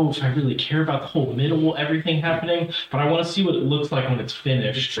really know if I really care about the whole middle, everything happening, but I want to see what it looks like when it's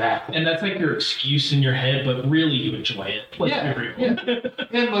finished. Exactly. And that's like your excuse in your head, but really you enjoy it. Like Yeah, everyone.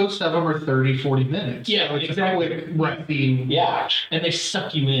 And most of them are 30, 40 minutes. Yeah, So it's exactly. a quick, lengthy watch. And they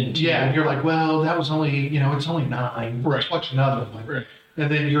suck you in. Too. Yeah, and you're like, well, that was only, it's only 9. Right. Let's watch another one. Right. And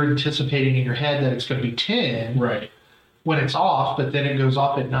then you're anticipating in your head that it's going to be 10 Right. when it's off, but then it goes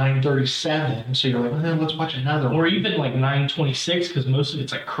off at 9:37. So you're like, well, let's watch another one. Or even like 9:26 because most of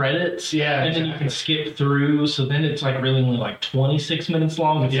it's like credits. Yeah, And then you exactly. can skip through. So then it's like really only like 26 minutes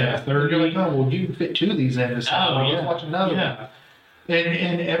long instead of And 30. you're like, oh, well, you can fit 2 of these in. This time. Oh, Let's yeah. watch another one. Yeah.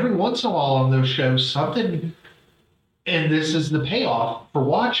 And every once in a while on those shows, something, and this is the payoff for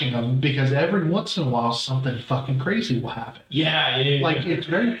watching them, because every once in a while something fucking crazy will happen. Yeah. Like it's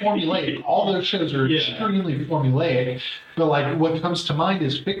very formulaic. All those shows are Yeah. extremely formulaic. But like what comes to mind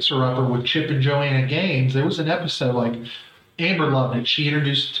is Fixer Upper with Chip and Joanna Gaines. There was an episode like Amber loved it. She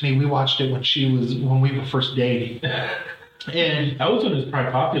introduced it to me. We watched it when we were first dating. And That was when it was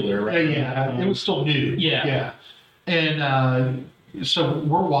probably popular, right? it was still new. Yeah. Yeah. And so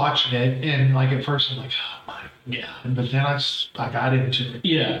we're watching it, and like at first I'm like, oh my god. But then I got into it.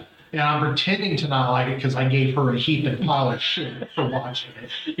 Yeah. And I'm pretending to not like it because I gave her a heap and pile of shit for watching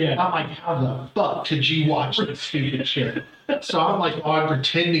it. Yeah. I'm like, how the fuck could you watch this stupid shit? So I'm like, I'm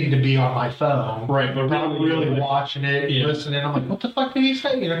pretending to be on my phone. Right, but I'm really watching it, Yeah. listening. I'm like, what the fuck did he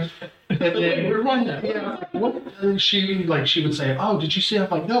say? And then rewind that. yeah, what? And she would say, oh, did you see? I'm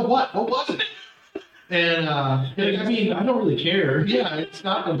like, no, what? What was it? And I mean, I don't really care. yeah, it's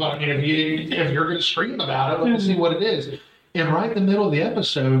not. But I mean, if you're gonna scream about it, let's see what it is. And right in the middle of the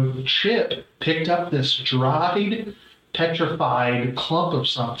episode, Chip picked up this dried, petrified clump of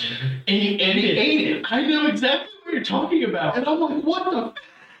something, And he ate it. I know exactly what you're talking about. And I'm like, what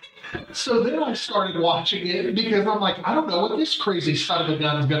the? So then I started watching it because I'm like, I don't know what this crazy son of a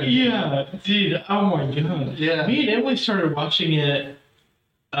gun's gonna do. Yeah, dude. Oh my god. Yeah. Me and Emily started watching it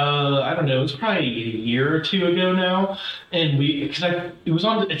I don't know. It was probably a year or two ago now, and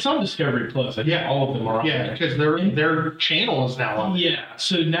it's on Discovery Plus. I think Yeah. all of them are on Yeah, there. because their channel is now on. Yeah,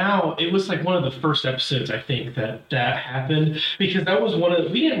 so now it was like one of the first episodes I think that happened because that was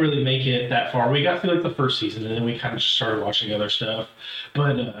we didn't really make it that far. We got through like the first season and then we kind of just started watching other stuff.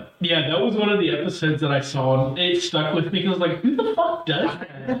 But yeah, that was one of the episodes that I saw and it stuck with me because like who the fuck does that?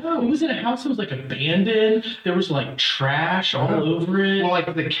 It was in a house that was like abandoned. There was like trash all over it. Well,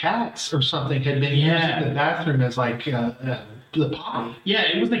 like the cats or something had been Yeah. using the bathroom as like the potty. Yeah,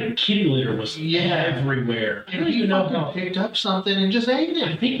 it was like kitty litter was everywhere. I And don't he even know fucking how. picked up something and just ate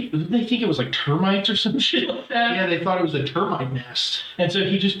I it. think they think it was like termites or some shit like that. Yeah, they thought it was a termite nest. And so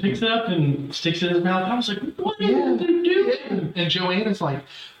he just picks it up and sticks it in his mouth. I was like, what are Yeah. you doing? Yeah. And Joanna's like,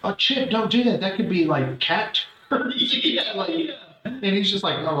 "Oh, Chip, don't do that. That could be like cat turd." Yeah, Like, and he's just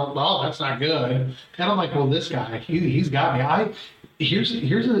like, "Oh, well, that's not good." And I'm like, "Well, this guy, he's got me." Here's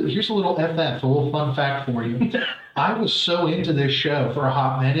a little FF, a little fun fact for you. I was so into this show for a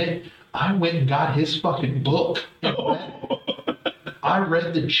hot minute, I went and got his fucking book and read it. I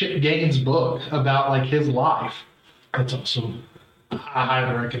read the Chip Gaines book about like his life. That's awesome. I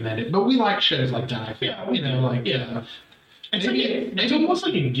highly recommend it. But we like shows like that. I feel, Yeah, we you know, do. like Yeah. It's maybe- it's almost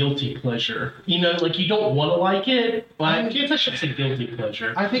like a guilty pleasure. You know, like you don't want to like it, but I guess I should say guilty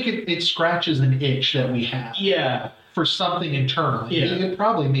pleasure. I think it scratches an itch that we have Yeah. for something internally. Yeah. It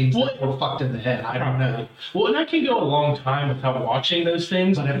probably means Well, that we're fucked in the head. I don't know. Well, and I can go a long time without watching those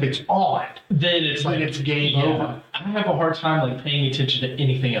things, But if it's on, then it's then like it's game over. I have a hard time like paying attention to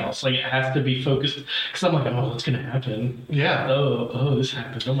anything else. Like it has to be focused because I'm like, oh, what's gonna happen? Yeah. Oh, this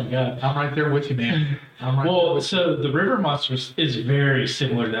happened. Oh my god. I'm right there with you, man. I'm right there Well, with so the River Monsters is very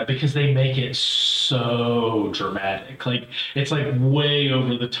similar to that because they make it so dramatic. Like it's like way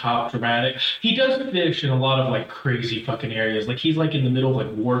over the top dramatic. He does fish in a lot of like crazy fucking areas. Like he's like in the middle of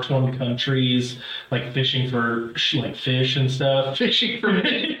like war-torn countries, like fishing for like fish and stuff. fishing for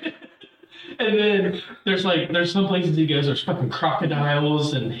me. And then there's some places he goes, there's fucking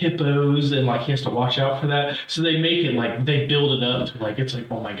crocodiles and hippos, and like he has to watch out for that. So they make it like they build it up to like it's like,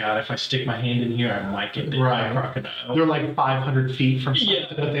 oh my god, if I stick my hand in here, I might get bit by a crocodile. They're like 500 feet from something, Yeah.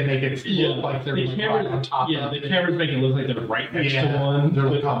 but they make it look like they're the like camera, right on top yeah, of the it. cameras make it look like they're right next to Yeah. one.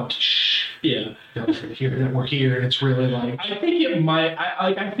 They're like, oh, shh. Yeah, Don't hear that we're here. And it's really like, I think it might.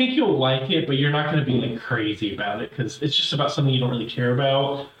 I think you'll like it, but you're not going to be like crazy about it because it's just about something you don't really care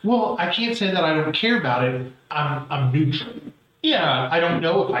about. well, I can't say that I don't care about it. I'm neutral. Yeah, I don't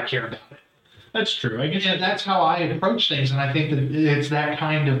know if I care about it. that's true. I guess. And that's how I approach things. And I think that it's that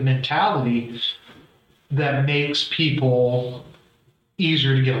kind of mentality that makes people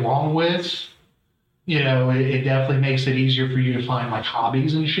easier to get along with. You know, it definitely makes it easier for you to find like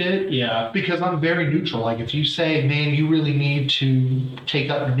hobbies and shit. Yeah. Because I'm very neutral. Like if you say, man, you really need to take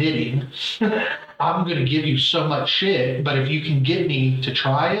up knitting, I'm going to give you so much shit. But if you can get me to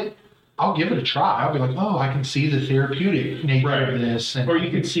try it, I'll give it a try. I'll be like, oh, I can see the therapeutic nature Right. of this. And Or you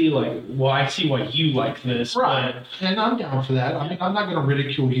could see like, well, I see why you like this, right. And I'm down for that. I mean, I'm not going to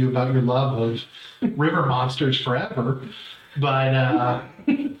ridicule you about your love of river monsters forever. But,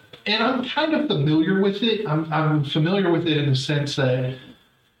 and I'm kind of familiar with it. I'm familiar with it in the sense that,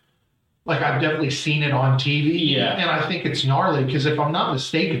 like, I've definitely seen it on TV. Yeah. And I think it's gnarly because if I'm not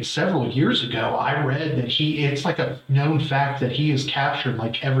mistaken, several years ago, I read that it's like a known fact that he has captured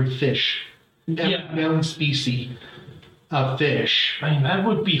like every fish, every Yeah. known species of fish. I mean, that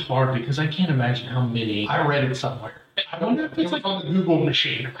would be hard because I can't imagine how many. I read it somewhere. I wonder if it's It was on the Google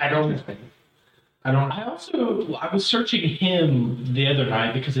machine. I don't. I was searching him the other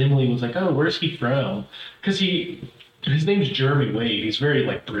night because Emily was like, "Oh, where's he from?" Because his name's Jeremy Wade. He's very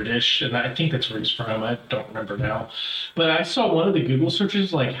like British, and I think that's where he's from. I don't remember now, but I saw one of the Google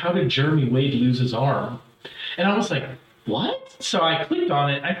searches like, "How did Jeremy Wade lose his arm?" And I was like, "What?" So I clicked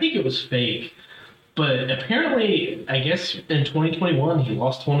on it. I think it was fake, but apparently, I guess in 2021 he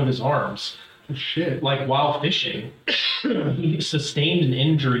lost one of his arms. Shit. Like while fishing, he sustained an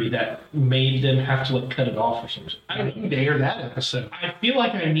injury that made them have to like cut it off or something. I I don't know. need to air that episode. I feel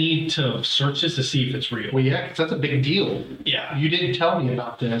like I need to search this to see if it's real. Well, yeah, because that's a big deal. Yeah. You didn't tell me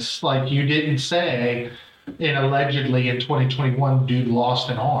about this. Like, you didn't say, and allegedly in 2021, dude lost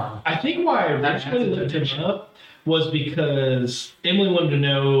an arm. I think why I That originally has looked attention. him up was because Emily wanted to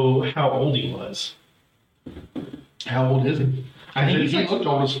know how old he was. How old is he? I think he looked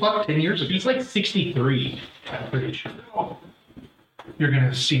old as fuck 10 years ago. He's like 63. I'm pretty sure. You're going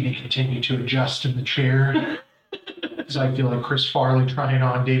to see me continue to adjust in the chair. Because I feel like Chris Farley trying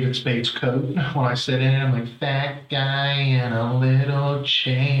on David Spade's coat when I sit in. I'm like, fat guy in a little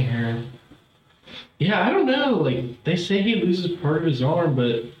chair. Yeah, I don't know. Like they say he loses part of his arm,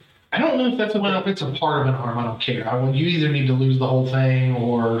 but I don't know if that's what. Well, if it's a part of an arm, I don't care. You either need to lose the whole thing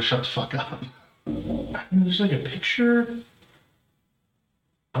or shut the fuck up. There's like a picture.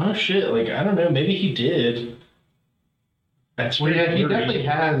 Oh shit! Like I don't know. Maybe he did. That's Well, yeah, he blurry. definitely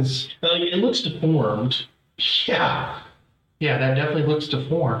has. Like it looks deformed. Yeah. Yeah, that definitely looks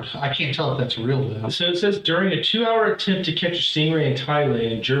deformed. I can't tell if that's real though. So it says during a 2-hour attempt to catch a stingray in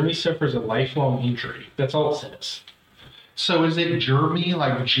Thailand, Jeremy suffers a lifelong injury. That's all it says. So is it Jeremy,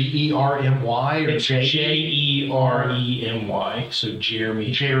 like Germy, or It's Jeremy. So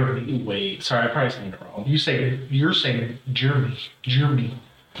Jeremy. Jeremy? Wait, sorry, I probably saying it wrong. You're saying Jeremy,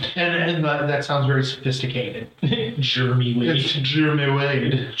 and that sounds very sophisticated. Jeremy Wade. It's Jeremy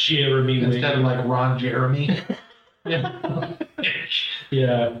Wade Jeremy Wade. instead of like Ron Jeremy. Yeah.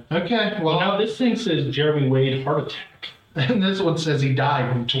 Yeah. Okay. Well, Well, now this thing says Jeremy Wade heart attack. and this one says he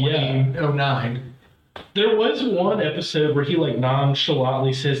died in 2009. There was one episode where he like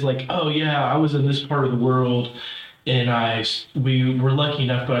nonchalantly says like, "Oh yeah, I was in this part of the world, and we were lucky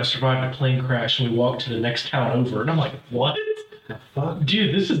enough, but I survived a plane crash, and we walked to the next town over." And I'm like, "What? Fuck.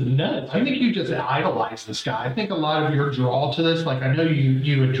 Dude, this is nuts." I think you just idolize this guy. I think a lot of your draw to this, like I know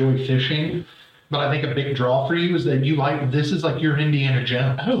you enjoy fishing, but I think a big draw for you is that this is like your Indiana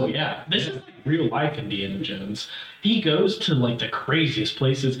Jones. Oh yeah, this is like real life Indiana Jones. He goes to like the craziest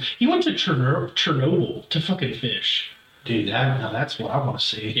places. He went to Chernobyl to fucking fish. Dude, now that's what I want to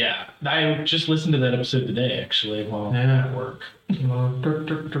see. Yeah, I just listened to that episode today actually while Yeah. at work.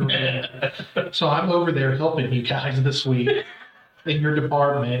 So I'm over there helping you guys this week in your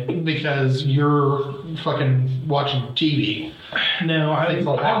department because you're fucking watching TV. No, Thanks a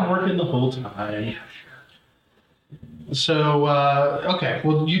lot. I'm working the whole time. So okay,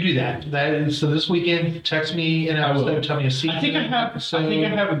 well you do that. So this weekend, text me an I will. episode, tell me a season. I think I have episode.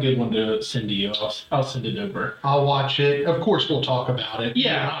 a good one to send to you. I'll send it over. I'll watch it. Of course, we'll talk about it.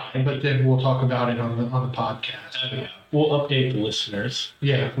 Yeah. but then we'll talk about it on the podcast. Yeah. We'll update the listeners.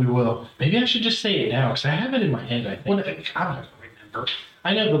 Yeah, we will. Maybe I should just say it now because I have it in my head. I think. Well, I'm not gonna remember.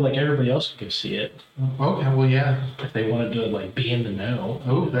 I know, but like everybody else could go see it Okay, well, yeah. if they wanted to like be in the know.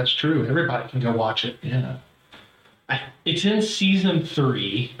 Oh, that's true. Everybody can go watch it. Yeah. It's in season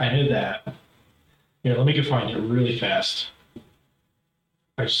 3. I know that. Here, let me go find it really fast.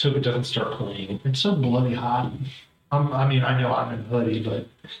 I just hope it doesn't start playing. It's so bloody hot. I mean, I know I'm in a hoodie, but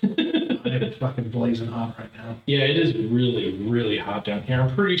it's fucking blazing hot right now. Yeah, it is really, really hot down here.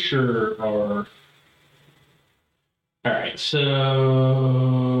 I'm pretty sure our. All right,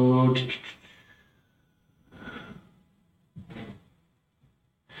 so.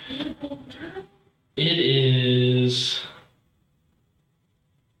 It is.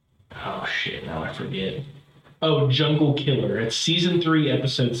 Oh shit! Now I forget. Oh, Jungle Killer. It's season 3,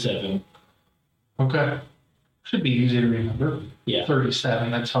 episode 7. Okay. Should be easy to remember. Yeah. 37.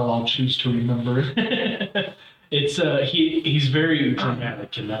 That's how I'll choose to remember it. It's he's very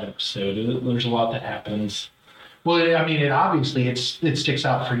dramatic in that episode. There's a lot that happens. Well, I mean, it sticks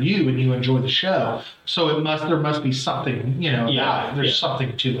out for you, and you enjoy the show. So there must be something, Yeah, about it. There's yeah.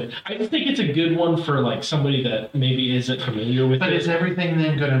 something to it. I just think it's a good one for like somebody that maybe isn't familiar with But it. is everything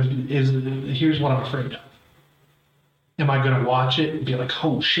then here's what I'm afraid of. Am I gonna watch it and be like,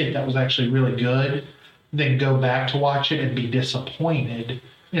 oh shit, that was actually really good? Then go back to watch it and be disappointed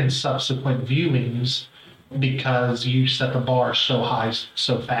in subsequent viewings because you set the bar so high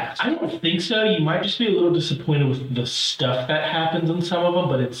so fast. I don't think so. You might just be a little disappointed with the stuff that happens in some of them,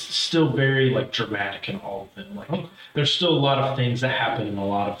 but it's still very like dramatic in all of them. Like there's still a lot of things that happen in a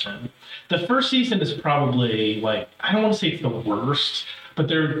lot of them. The first season is probably like I don't want to say it's the worst, but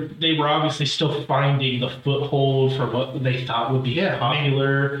they were obviously still finding the foothold for what they thought would be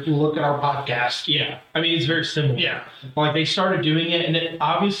popular. Look at our podcast. Yeah, I mean it's very similar. Yeah. Like they started doing it, and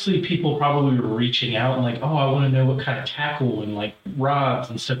obviously people probably were reaching out and like, oh, I want to know what kind of tackle and like rods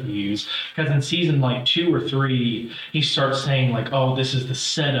and stuff you use. Because in season like 2 or 3, he starts saying like, oh, this is the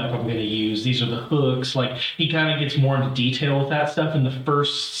setup I'm going to use. These are the hooks. Like he kind of gets more into detail with that stuff. In the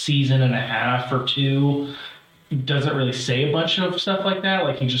first season and a half or 2, doesn't really say a bunch of stuff like that.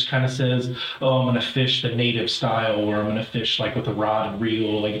 Like he just kind of says, oh, I'm going to fish the native style, or I'm going to fish like with a rod and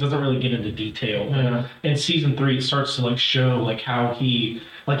reel. Like it doesn't really get into detail. Yeah. In season 3, it starts to like show like how he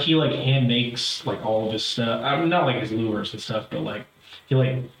hand makes like all of his stuff. I mean, not like his lures and stuff, but like he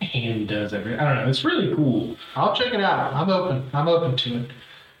like hand does everything. I don't know. It's really cool. I'll check it out. I'm open to it.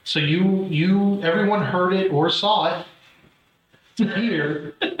 So everyone heard it or saw it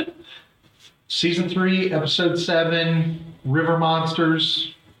here. Season 3, episode 7, River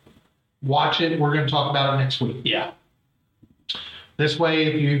Monsters. Watch it. We're going to talk about it next week. Yeah. This way,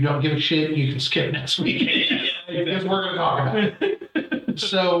 if you don't give a shit, you can skip next week. Because we're going to talk about it.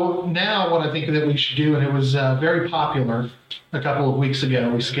 So now what I think that we should do, and it was very popular a couple of weeks ago.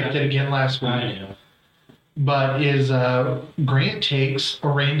 We skipped it again last week. I know. But is Grant takes a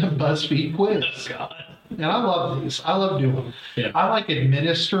random BuzzFeed quiz. Oh, God. And I love these. I love doing them. Yeah. I like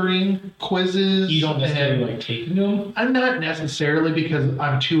administering quizzes. You don't necessarily and like taking them? I'm not necessarily because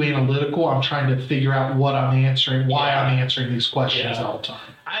I'm too analytical. I'm trying to figure out what I'm answering, why I'm answering these questions Yeah. all the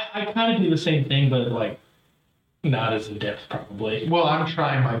time. I kind of do the same thing, but like not as in depth, probably. Well, I'm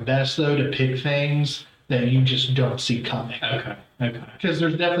trying my best, though, to pick things that you just don't see coming. Okay. Because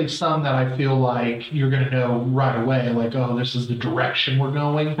there's definitely some that I feel like you're going to know right away, like, oh, this is the direction we're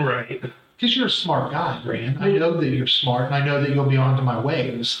going. Right. Because you're a smart guy, Grant. I know that you're smart, and I know that you'll be onto my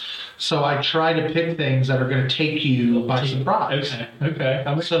ways. So I try to pick things that are going to take you by surprise. Okay.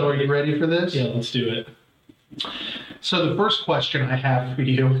 So are you ready for this? Yeah, let's do it. So the first question I have for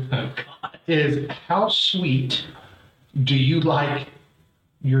you Oh, God. is, how sweet do you like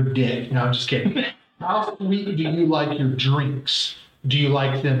your dick? No, I'm just kidding. How sweet do you like your drinks? Do you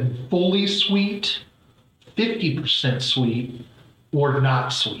like them fully sweet, 50% sweet, or not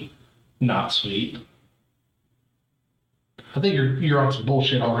sweet? Not sweet. I think you're on some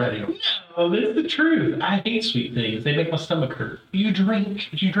bullshit already. No, that's the truth. I hate sweet things. They make my stomach hurt. You drink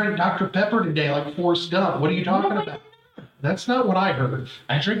Dr. Pepper today like Forrest Gump. What are you talking about? That's not what I heard.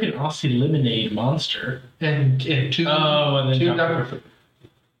 I drink an Aussie lemonade monster. And two And then two Dr.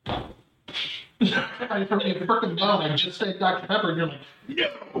 Dr. I from your freaking bone. I just said Dr. Pepper, and you're like,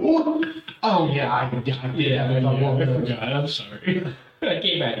 no. Oh yeah, I did. Yeah, I forgot. I'm sorry. I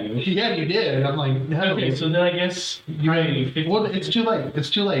came at you. Yeah, you did. And I'm like, no. Okay, so then I guess Well, it's too late. It's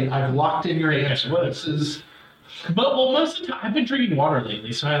too late. I've locked in your answer. well, This is But most of the time I've been drinking water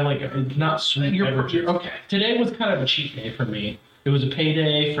lately, so I like not sweet beverages. you're okay. Today was kind of a cheat day for me. It was a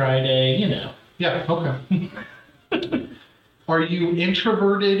payday, Friday, you know. Yeah, okay. Are you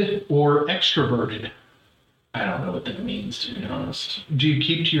introverted or extroverted? I don't know what that means, to be honest. Do you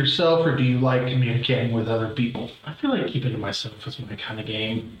keep to yourself or do you like communicating with other people? I feel like keeping to myself is my kind of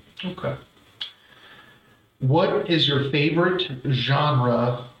game. Okay. What is your favorite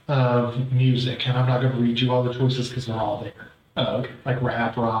genre of music? And I'm not going to read you all the choices because they're all there. Oh, okay. Like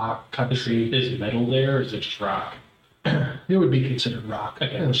rap, rock, country. Is metal there, or is it just rock? It would be considered rock,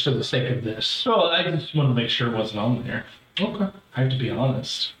 Okay. just for the sake of this. Well, I just wanted to make sure it wasn't on there. Okay. I have to be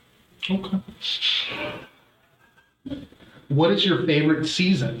honest. Okay. What is your favorite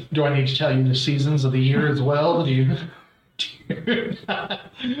season? Do I need to tell you the seasons of the year as well?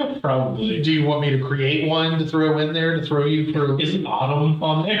 Probably. Do you want me to create one to throw in there to throw you for? Is autumn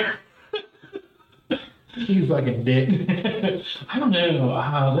on there? You fucking dick. I don't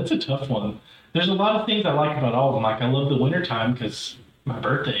know. That's a tough one. There's a lot of things I like about all of them. Like, I love the wintertime because my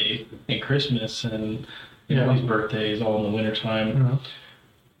birthday and Christmas and everybody's birthday is all in the wintertime. Mhm.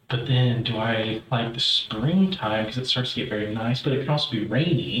 But then, do I like the springtime because it starts to get very nice, but it can also be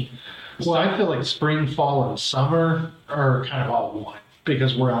rainy. Well, I feel like spring, fall, and summer are kind of all one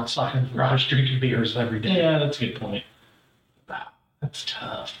because we're outside in the garage drinking beers every day. Yeah, that's a good point. Wow, that's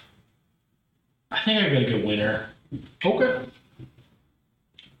tough. I think I gotta go winter. Okay.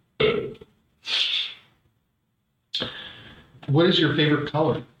 What is your favorite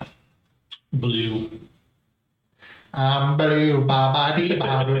color? Blue. Blue, ba ba dee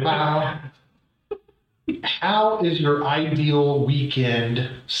ba doo ba. How is your ideal weekend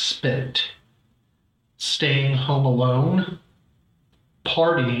spent? Staying home alone,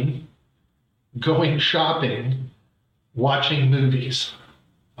 partying, going shopping, watching movies.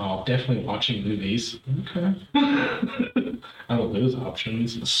 Oh, definitely watching movies. Okay. I love those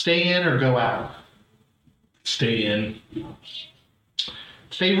options. Stay in or go out? Stay in.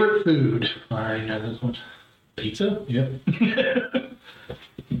 Favorite food? I already know this one. Pizza? Yep.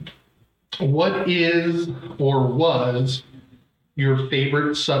 What is or was your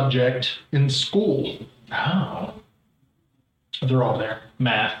favorite subject in school? Oh. They're all there.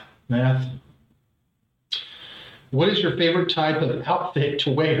 Math. Math. What is your favorite type of outfit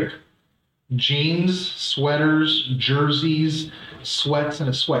to wear? Jeans, sweaters, jerseys, sweats, and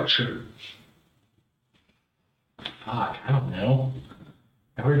a sweatshirt. Fuck, I don't know.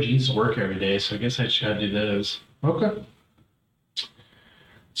 I wear jeans to work every day, so I guess I should do those. Okay.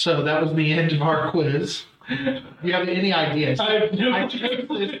 So that was the end of our quiz. Do you have any ideas? I have no I chose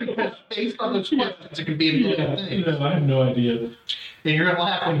this because based on those questions, it could be a million things. No, I have no idea. And you're going to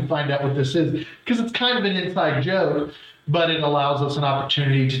laugh when you find out what this is because it's kind of an inside joke, but it allows us an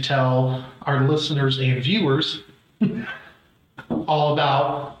opportunity to tell our listeners and viewers all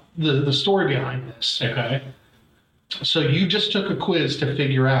about the story behind this. Okay. So you just took a quiz to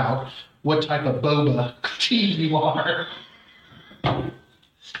figure out what type of boba tea you are.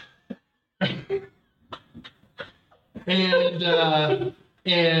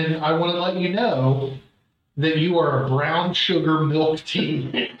 And I want to let you know that you are a brown sugar milk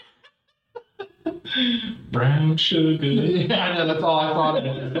tea. Brown sugar. I know, that's all I thought of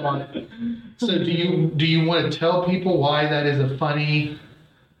it. So do you want to tell people why that is a funny,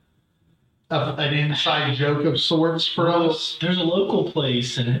 an inside joke of sorts for us? There's a local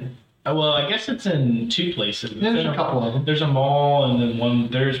place, and well, I guess it's in two places. Yeah, there's a couple of them. There's a mall, and then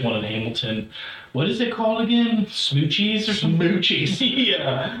there's one in Hamilton. What is it called again? Smoochies or something? Smoochies.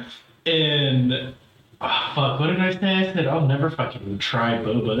 Yeah. And fuck, what did I say? I said I'll never fucking try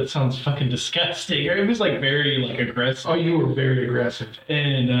boba. That sounds fucking disgusting. It was like very like aggressive. Oh, you were very aggressive.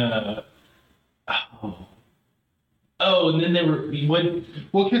 And and then they were what?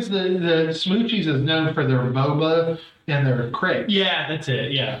 Well, because the Smoochies is known for their boba and their crepes. Yeah, that's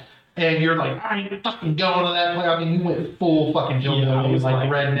it. Yeah. And you're like, I ain't fucking going to that place. I mean, you went full fucking hillbilly, it was like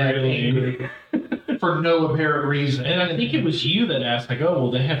redneck, really angry, for no apparent reason. And I think it was you that asked, like, oh,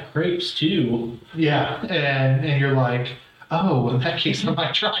 well, they have crepes too. Yeah, and you're like, oh, in that case, I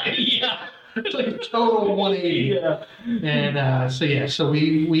might try it. Yeah. It's like a total 180. Yeah. And so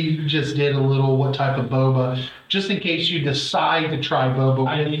we just did a little what type of boba, just in case you decide to try boba.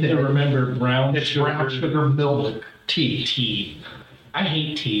 I need to remember brown It's sugar. brown sugar milk tea. Tea. I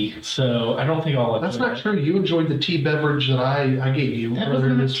hate tea, so I don't think I'll. That's not true. You enjoyed the tea beverage that I gave you That earlier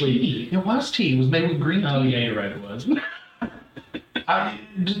wasn't this tea. week. It was tea. It was made with green tea. Oh yeah, you're right. It was.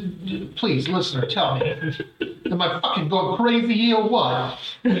 Please, listener, tell me. Am I fucking going crazy here or what?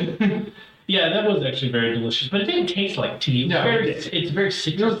 Yeah, that was actually very delicious, but it didn't taste like tea. No, It's very It was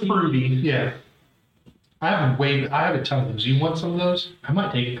citrusy. fruity. Yeah. I have a ton of those. You want some of those? I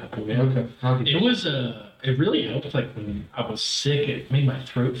might take a couple. Yeah. Okay. I'll get It was it really helped. Like when I was sick, it made my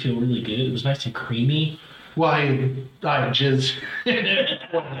throat feel really good. It was nice and creamy. Well, I jizz.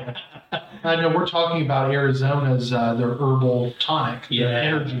 I know we're talking about Arizona's their herbal tonic, their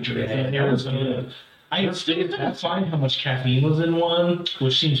energy drink. Arizona. I still didn't find how much caffeine was in one,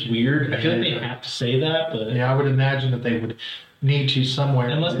 which seems weird. I feel like they have to say that, but Yeah, I would imagine that they would need to somewhere.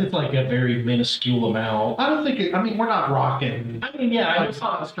 unless it's like a very minuscule amount. I don't think it, I mean, we're not rocking I mean, yeah, I like was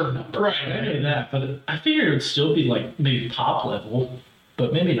monster numbers. right. I knew that, but I figured it would still be like maybe pop level,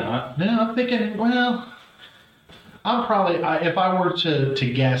 but maybe not. No, I'm thinking, well, I'm probably, if I were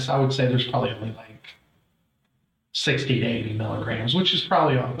to guess, I would say there's probably only like 60 to 80 milligrams, which is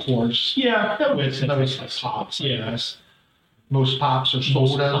probably on course Yeah, that with makes sense. most like pops. I Yeah. guess. Most pops are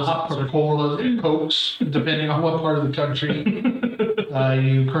sodas, pops. or colas, cokes, depending on what part of the country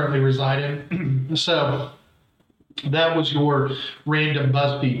you currently reside in. So that was your random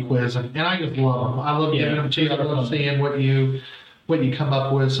BuzzFeed quiz, and I just love them. I love giving them to you. I love seeing what you come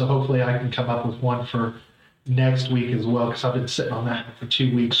up with. So hopefully I can come up with one for next week as well, because I've been sitting on that for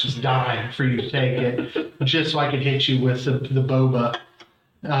 2 weeks, just dying for you to take it, just so I could hit you with the boba.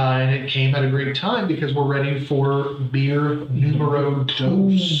 And it came at a great time because we're ready for beer numero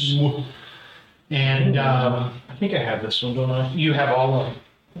dos. And I think I have this one, don't I? you have all of them.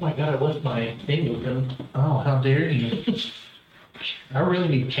 Oh my god, I left my thing open. Oh, how dare you! I really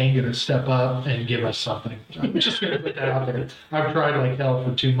need Kanga to step up and give us something. I'm just going to put that out there. I've tried like hell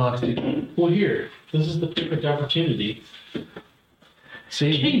for 2 months. Well, here, this is the perfect opportunity.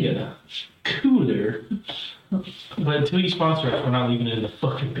 See, Kinga, cooler. But until you sponsor us, we're not leaving it in the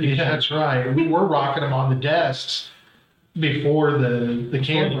fucking picture. yeah, that's right. We were rocking them on the desks before the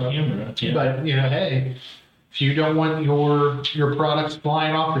camera. Yeah. But you know, hey, if you don't want your products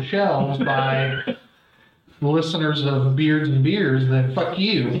flying off the shelves by listeners of Beards and Beers, then fuck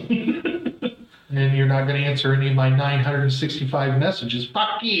you. And you're not going to answer any of my 965 messages.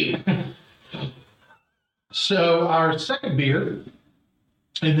 Fuck you. So our second beer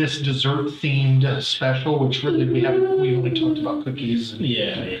in this dessert-themed special, which really we only talked about cookies and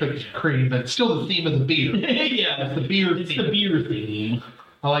Yeah. cookies and cream, but it's still the theme of the beer. Yeah. It's the beer It's theme. the beer theme.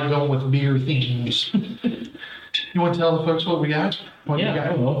 I like going with beer themes. You want to tell the folks what we got? What Yeah, we I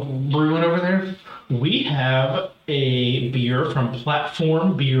got will. brewing over there? We have a beer from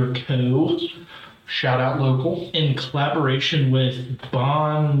Platform Beer Co. Shout out local. in collaboration with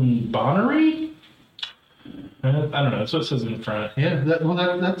Bonnery. I don't know. That's what it says in the front. Yeah,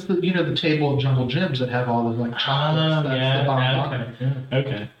 that's the the table of Jungle Gyms that have all the like chocolates. That's the Bon Bon.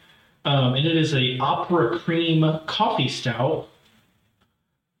 Okay. And it is a opera cream coffee stout.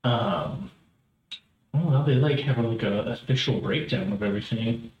 Well, they like have like a official breakdown of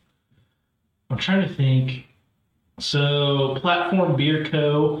everything. I'm trying to think. So, Platform Beer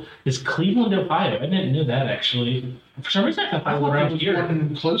Co. is Cleveland, Ohio. I didn't know that actually. For some reason, I thought I that was thought there around was here.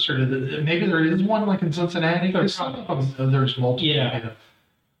 one closer to the. Maybe there is one like in Cincinnati. There's some of them. There's multiple. Yeah.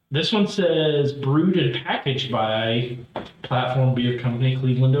 This one says brewed and packaged by Platform Beer Company,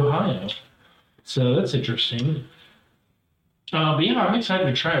 Cleveland, Ohio. So that's interesting. But yeah, I'm excited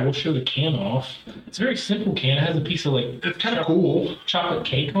to try it. We'll show the can off. It's a very simple can. It has a piece of like It's kind of cool. chocolate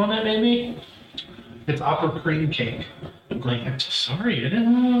cake on it, maybe. It's opera cream cake. Sorry, I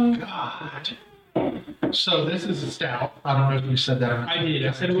didn't know. God. So this is a stout. I don't know if you said that or not. I did.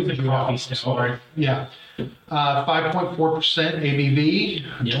 I said it was a coffee stout. Sorry. Yeah. 5.4% ABV,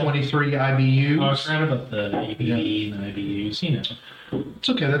 Yeah. 23 I IBUs. was right about the ABV and the IBUs, you know. It's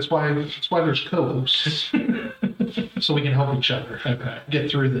okay. That's why there's co-hosts. So we can help each other Okay. get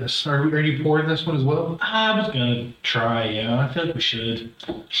through this. Are you pouring this one as well? I was gonna try, yeah. I feel like we should.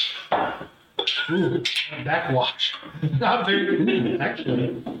 Ooh, backwash. Not very good,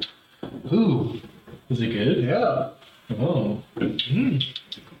 actually. Ooh, Is it good? yeah. Oh.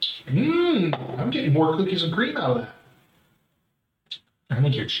 I'm getting more cookies and cream out of that. I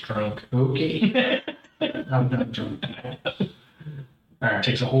think you're just drunk. Okay. I'm not drunk. All right.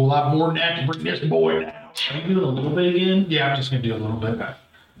 Takes a whole lot more than that to bring this boy down. Are you doing a little bit again? Yeah, I'm just gonna do a little bit.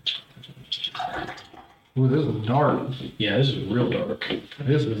 Ooh, this is dark. Yeah, this is real dark.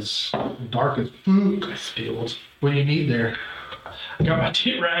 This is dark as fuck. I spilled. What do you need there? I got my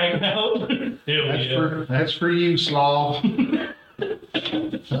tit rag out. Hell That's for you, Slaw.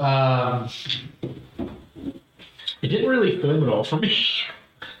 It didn't really foam at all for me.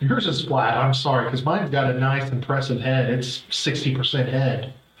 Yours is flat. I'm sorry, because mine's got a nice, impressive head. It's 60%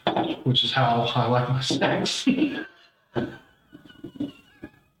 head, which is how I like my sex. I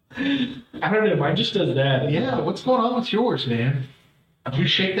don't know. Mine just does that. Yeah, what's going on with yours, man? Did you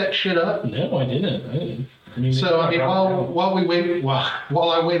shake that shit up? No, I didn't. I mean, So I mean, while we wait, while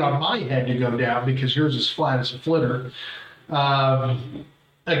I wait on my head to go down because yours is flat as a flitter.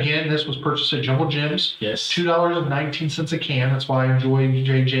 Again, this was purchased at Jungle Gyms. Yes. $2.19 a can. That's why I enjoy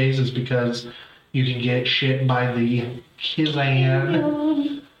JJ's is because you can get shit by the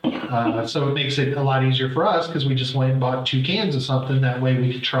Kizan. So it makes it a lot easier for us because we just went and bought 2 cans of something. That way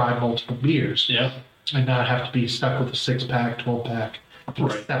we can try multiple beers Yeah. and not have to be stuck with a 6-pack, 12-pack,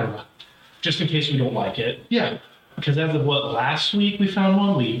 Right. etc. Just in case we don't like it. Yeah. Because as of last week we found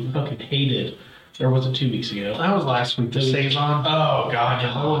one we fucking hated. Or was it 2 weeks ago? That was last week. The Saison. Oh, God.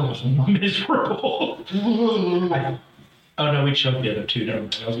 Yeah, that one was miserable. Oh, no, we chugged the other 2. Never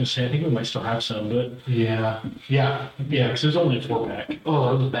mind. I was going to say, I think we might still have some, but. Yeah. Yeah, because it was only a 4-pack.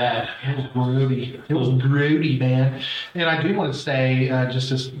 Oh, it was bad. It was grody. It was grody, man. And I do want to say,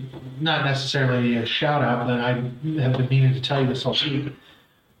 just as not necessarily a shout out, but I have been meaning to tell you this all week.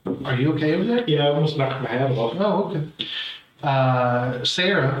 Are you okay with it? Yeah, I almost knocked my hat off. Oh, okay.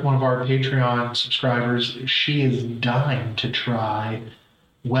 Sarah, one of our Patreon subscribers, she is dying to try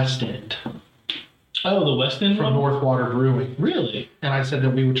West End Oh, the West End from one? Northwater Brewing. Really? And I said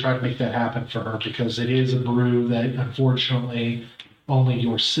that we would try to make that happen for her because it is a brew that unfortunately only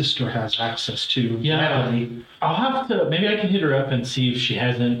your sister has access to. Yeah. readily. I'll have to, maybe I can hit her up and see if she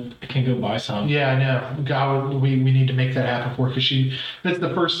hasn't, I can go buy some. Yeah, I know. God, we need to make that happen for her because that's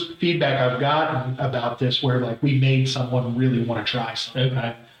the first feedback I've gotten about this where like we made someone really want to try something.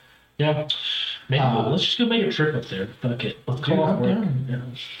 Okay. Yeah. Maybe let's just go make a trip up there. Fuck it. Let's Dude, call I'm off work. down. Yeah.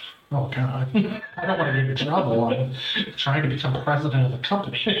 Oh God, I don't want to get in trouble. I'm trying to become president of the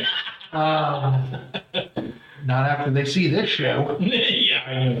company. Not after they see this show. Yeah,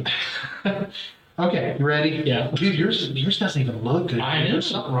 I know. Okay, you ready? Yeah. Dude, yours doesn't even look good. I know. There's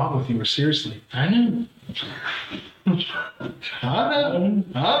something wrong with you. Seriously. I know. I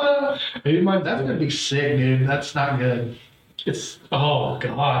know. Maybe mine's That's gonna be sick, dude. That's not good. It's, oh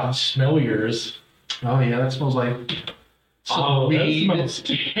God, smell yours. Oh yeah, that smells like some Oh, weed. that smells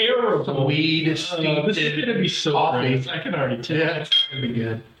terrible. Some weed This is gonna be so coffee. gross. I can already tell. Yeah, it's gonna be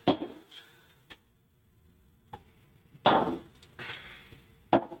good.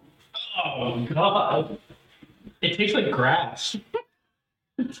 Oh God. It tastes like grass.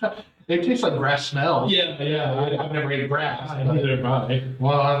 It tastes like grass smells. Yeah. I've never ate grass. but- Neither have I.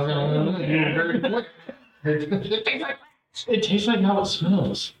 Well, you were very quick. It tastes like. It tastes like how it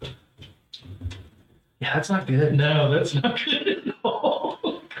smells. Yeah, that's not good. No, that's not good at all.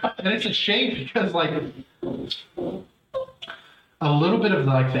 And it's a shame because like a little bit of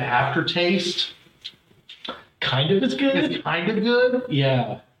like the aftertaste Kind of is good. is kind of good.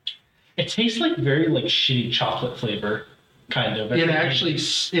 Yeah. It tastes like very like shitty chocolate flavor. Kind of. It actually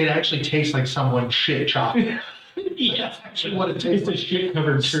tastes like someone shit chocolate. Yeah, That's actually what it tastes it's a like. shit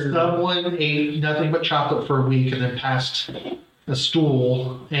covered turd. Someone ate nothing but chocolate for a week and then passed a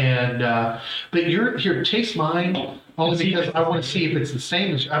stool. And but here, taste mine only See if because it's I the want to see if it's the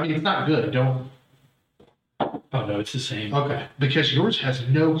same. I mean, it's not good. Don't. Oh no, it's the same. Okay, because yours has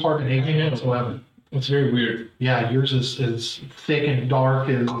no I carbonation know. whatsoever. It's very weird. Yeah, yours is thick and dark.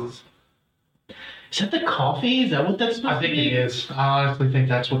 Is that the coffee? Is that what that's supposed I think to be? it is. I honestly think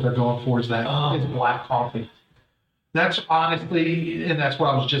that's what they're going for. Is that Oh. is black coffee. That's honestly, and that's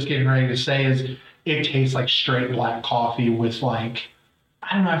what I was just getting ready to say. Is it tastes like straight black coffee with like.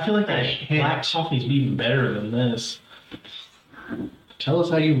 I don't know. I feel like that Hint. black coffee's even better than this. Tell us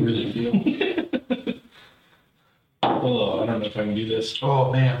how you really feel. Oh, I don't know if I can do this.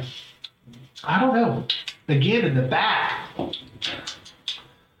 Oh man, I don't know. Again, in the back.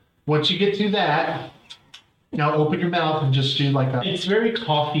 Once you get through that, now open your mouth and just do like a. It's very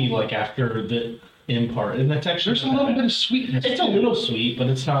coffee like after the in part, and that's actually There's a little bit of sweetness. It's a too. little sweet, but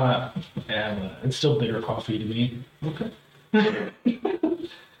it's not. It's still bitter coffee to me. Okay.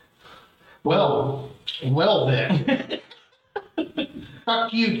 Well then.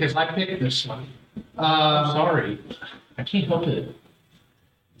 Fuck you, because I picked this one. I'm sorry. I can't help it.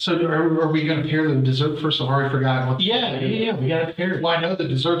 So are we going to pair the dessert first? I've already forgotten what. Yeah. We gotta pair it. Well, I know the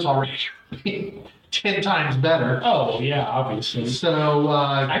dessert's already 10 times better. Oh yeah, obviously. So,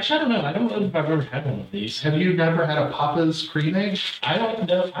 Actually, I don't know. I don't know if I've ever had one of these. have you never had a Papa's cream egg? I don't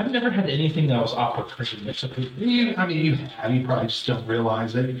know. I've never had anything that was opera cream. Except for, You have. You probably just don't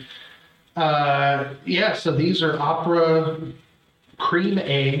realize it. Yeah, so these are opera cream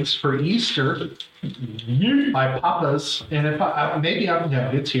eggs for Easter by Papa's. And if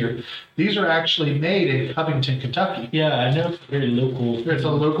no, it's here. These are actually made in Covington, Kentucky. yeah, I know it's very local. It's a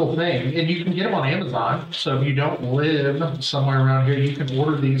local thing, and you can get them on Amazon. So if you don't live somewhere around here, you can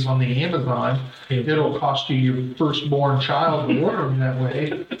order these on the Amazon. It'll cost you your firstborn child to order them that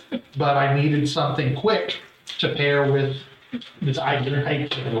way. But I needed something quick to pair with this. I'm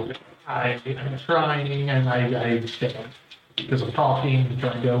trying, and I failed because I'm talking and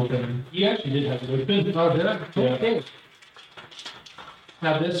trying to open. You actually did have it open. Oh, did I? Yeah. Okay.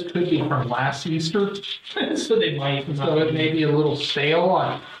 Now this could be from last Easter, So they might. so it may be a little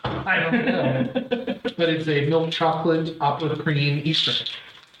stale. I don't know. But it's a milk chocolate opera cream Easter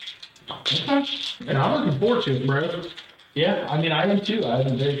egg. And I'm looking forward to it, bro. Yeah, I mean, I am too.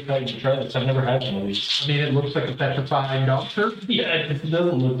 I'm very excited to try this. I've never had one of these. I mean, it looks like a petrified dog turd. Yeah, it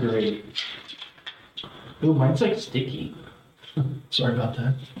doesn't look great. Ooh, mine's like sticky. Sorry about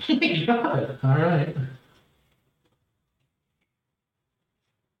that. Oh my god. All right.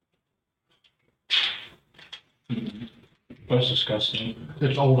 That's disgusting.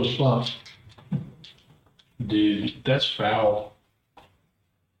 It's old as fuck. Dude, that's foul.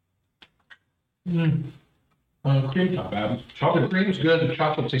 Cream's not bad. The cream's good. The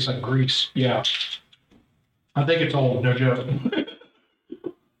chocolate tastes like grease. Yeah. I think it's old, no joke.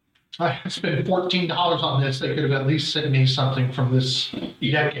 I spent $14 on this. They could have at least sent me something from this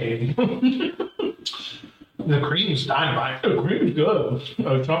decade. The cream's dynamite. The cream's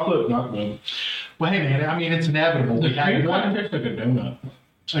good. Chocolate, not good. Well, hey man, I mean it's inevitable. The We had cream one. kind of tastes like a donut.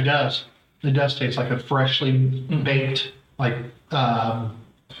 It does. It does taste like a freshly baked, like donut.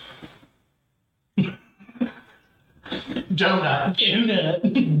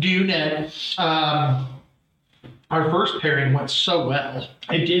 Donut. Our first pairing went so well.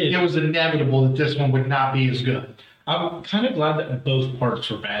 I did. It was inevitable that this one would not be as good. I'm kind of glad that both parts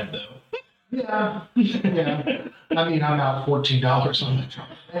were bad, though. Yeah. Yeah. I mean, I'm out $14 on the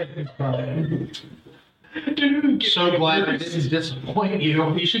Dude, So glad I didn't disappoint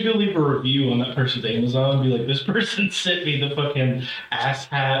you. You should go leave a review on that person's Amazon and be like, this person sent me the fucking ass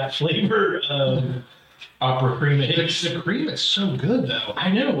hat flavor of opera cream eggs. The cream is so good, though. I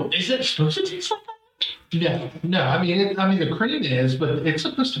know. Is it supposed to taste like that? No. I mean, the cream is, but it's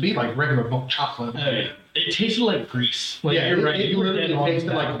supposed to be like regular milk chocolate. It tasted like grease. Like, Yeah, you're right. It You were literally dead on tasted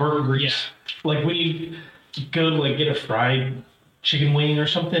that. like burnt grease. Yeah. Like when you go to like get a fried chicken wing or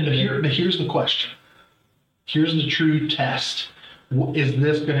something. But here's the question. Here's the true test. Is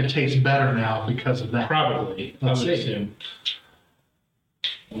this going to taste better now because of that? Probably. Let's I would see. assume.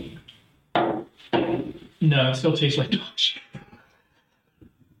 No, it still tastes like dog shit.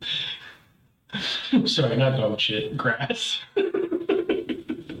 Sorry, not dog shit. Grass. No,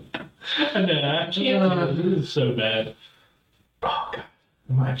 I can't. This is so bad. Oh, God.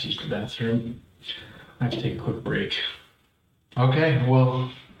 I might have to use the bathroom. I have to take a quick break. Okay,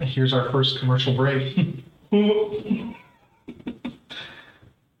 well, here's our first commercial break.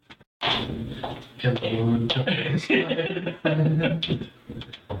 Hello, darkness.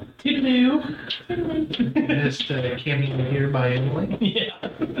 Toodaloo. Missed a cameo here by Emily.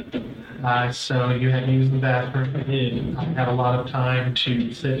 Yeah. So you had to use the I bathroom. did. I had a lot of time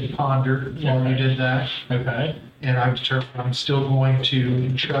to sit and ponder while you did that. Okay. And I've determined I'm still going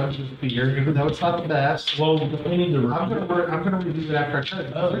to chug this beer, even though it's not the best. Well, we need to. I'm gonna review it after I chug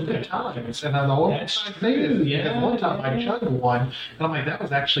it. Oh, There's been okay. times, and the whole That's time I say this, true, because one time I yeah. chugged one, and I'm like, that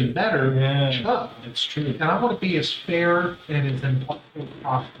was actually better Yeah. chug. It's true. And I want to be as fair and as impartial as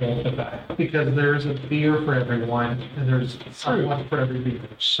possible, Okay. because there's a beer for everyone, and there's someone for every beer.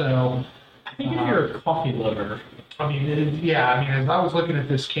 So, I think if you're a coffee lover, I mean, as I was looking at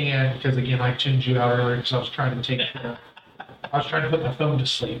this can, because again, I tuned you out earlier because I was trying to I was trying to put my phone to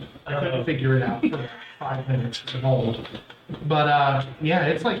sleep. I couldn't figure it out for 5 minutes. It's an old. But yeah,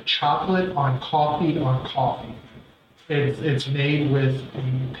 it's like chocolate on coffee on coffee. It's made with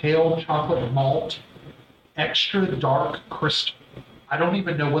pale chocolate malt, extra dark crystal. I don't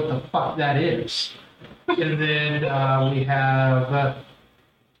even know what the fuck that is. And then we have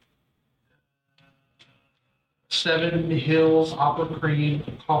Seven Hills Opera Cream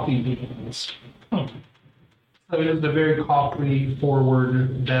coffee beans. So it is a very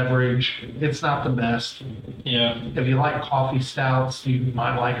coffee-forward beverage. It's not the best. yeah. If you like coffee stouts, you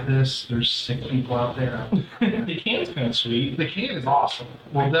might like this. There's sick people out there. The can's kind of sweet. The can is awesome.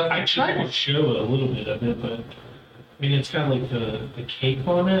 Well, definitely I tried to show a little bit of it, but I mean, it's got like the cake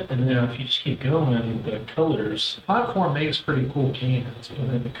on it, and then if you just keep going, the colors, Platform makes pretty cool cans, but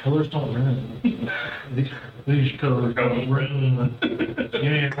then the colors don't run. these colors don't run. You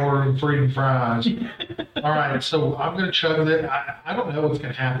ain't ordering freedom fries. All right, so I'm gonna chug it. I don't know what's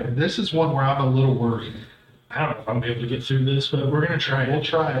gonna happen. This is one where I'm a little worried. I don't know if I'm gonna be able to get through this, but we're gonna try We'll it.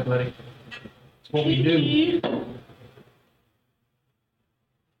 try it, buddy. It's what we do.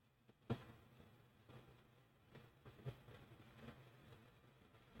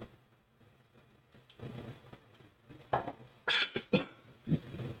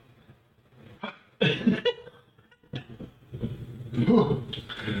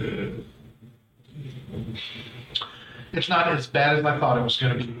 It's not as bad as I thought it was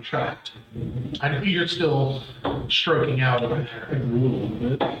going to be. Trapped. I know you're still stroking out over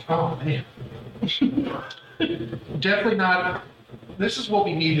there. Oh man. Definitely not. This is what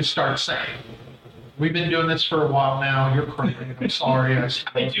we need to start saying. We've been doing this for a while now. You're crying. I'm sorry.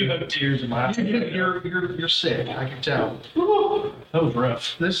 I do have tears in my eyes. You're sick. I can tell. That was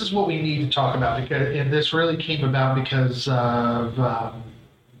rough. This is what we need to talk about, because, and this really came about because of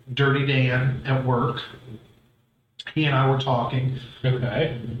Dirty Dan at work. He and I were talking,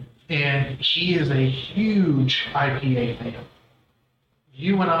 Okay. and he is a huge IPA fan.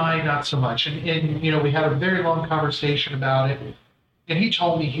 You and I, not so much. And you know, we had a very long conversation about it. And he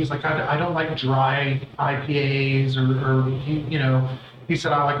told me, he's like, I don't like dry IPAs, or he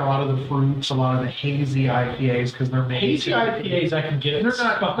said, I like a lot of the fruits, a lot of the hazy IPAs, because they're made. Hazy IPAs I can get. They're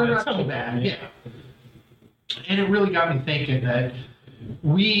not too bad. Yeah. And it really got me thinking that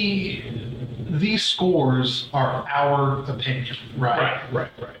these scores are our opinion, right? Right.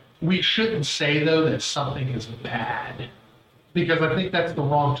 We shouldn't say, though, that something is bad, because I think that's the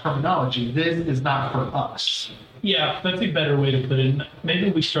wrong terminology. This is not for us. Yeah, that's a better way to put it. Maybe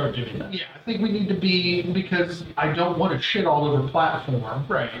we start doing that. Yeah, I think we need to be, because I don't want to shit all over platform.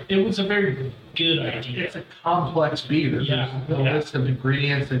 Right. It was a very good idea. It's a complex beer. Yeah, There's a yeah. list of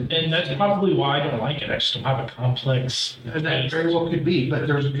ingredients. And that's probably why I don't like it. I just don't have a complex. And that taste. very well could be, but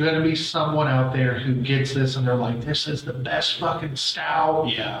there's going to be someone out there who gets this and they're like, this is the best fucking stout.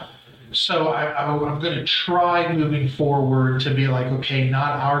 Yeah. So I'm going to try moving forward to be like, okay,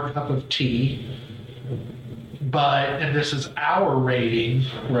 not our cup of tea, and this is our rating,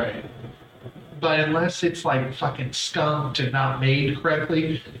 Right. but unless it's like fucking skunked and not made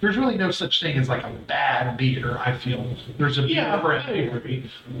correctly, there's really no such thing as like a bad beer, I feel. There's a beer Yeah, for I agree.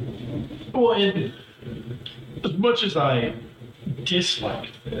 Well, and as much as I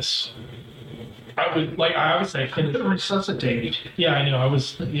disliked this, I would say finish. resuscitated. Yeah, I know. I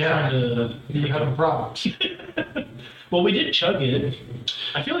was trying to. You're having problems. Well, we did chug it.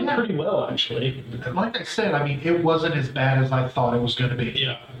 I feel like pretty well, actually. Like I said, I mean, it wasn't as bad as I thought it was going to be.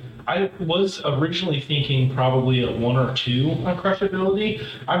 Yeah. I was originally thinking probably a 1 or 2 on crushability.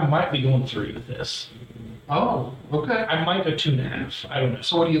 I might be going 3 with this. Oh, okay. I might go 2.5. I don't know.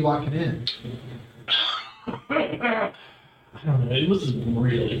 So what are you locking in? I don't know. It was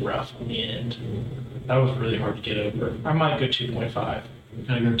really rough in the end. That was really hard to get over. I might go 2.5.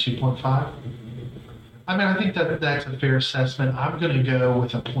 Gonna go 2.5? I mean, I think that's a fair assessment. I'm gonna go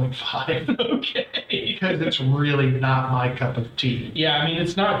with a 0.5 Okay. because it's really not my cup of tea. Yeah, I mean,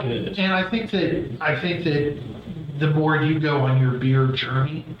 it's not good. And I think that the more you go on your beer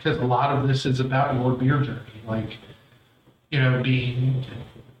journey, because a lot of this is about your beer journey, like, being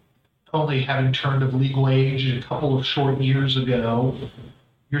only having turned of legal age a couple of short years ago,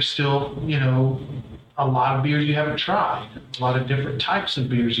 you're still, a lot of beers you haven't tried, a lot of different types of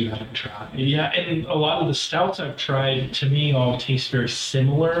beers you haven't tried. Yeah, and a lot of the stouts I've tried, to me, all taste very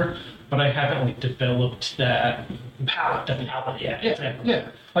similar, but I haven't like developed that Palate. the palate yet. Yeah.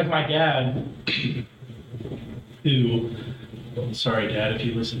 Like my dad, who, sorry, Dad, if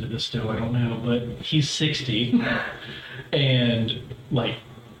you listen to this still, I don't know, but he's 60, and like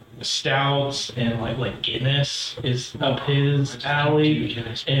stouts and like Guinness is up his alley,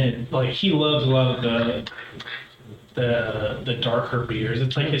 and like he loves a lot of the darker beers.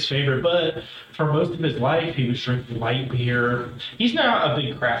 It's like his favorite, but for most of his life he was drinking light beer. He's not a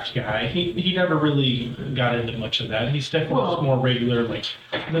big craft guy. He never really got into much of that. He's definitely just more regular, like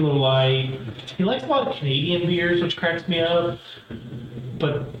Miller Lite. He likes a lot of Canadian beers, which cracks me up,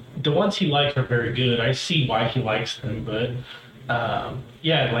 but the ones he likes are very good. I see why he likes them, but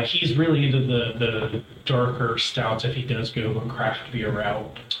yeah, like he's really into the darker stouts if he does go a craft beer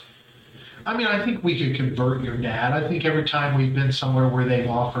route. I mean, I think we could convert your dad. I think every time we've been somewhere where they've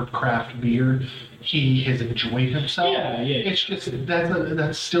offered craft beer, he has enjoyed himself. Yeah. It's just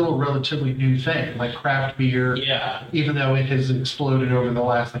that's still a relatively new thing. Like craft beer, Yeah. even though it has exploded over the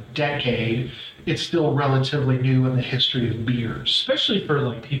last decade, it's still relatively new in the history of beers. Especially for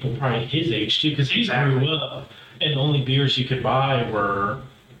like people probably his age too, because he Exactly. grew up and the only beers you could buy were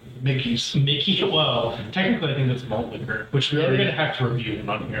Mickey's. Mickey. Well, technically I think that's malt liquor, which we are going to have to review them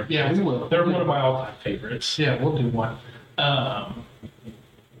on here. Yeah, we will. They're one of my all-time favorites. Yeah, we'll do one.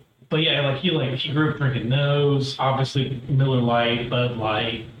 But yeah, like he grew up drinking those. Obviously, Miller Lite, Bud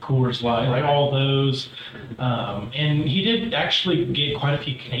Light, Coors Light, like all those. And he did actually get quite a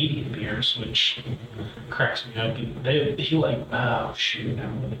few Canadian beers, which cracks me up. He like, oh shoot, now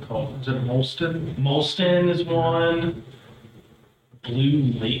what are they called? Is it Molson? Molson is one.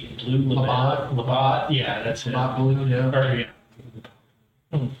 Labatt. Yeah, that's it. Not Blue, yeah. Or yeah.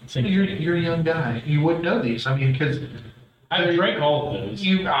 Same You're thing. a young guy. You wouldn't know these. I mean, because I've drank all of those.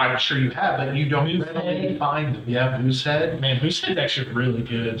 I'm sure you have, but you don't Moosehead. readily find them. Yeah, Moosehead. Man, Moosehead's actually really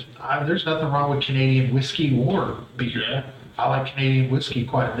good. There's nothing wrong with Canadian whiskey or beer. Yeah. I like Canadian whiskey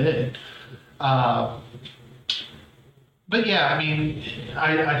quite a bit. But yeah, I mean,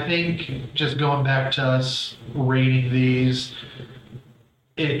 I think just going back to us rating these,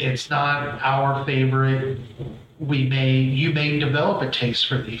 it's not our favorite. You may develop a taste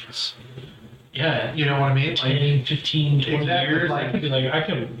for these. Yeah. You know what I mean? 10, 15, 20 Exactly, years. like- I could be like,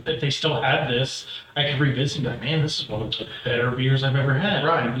 if they still had this, I could revisit and be like, man, this is one of the better beers I've ever had.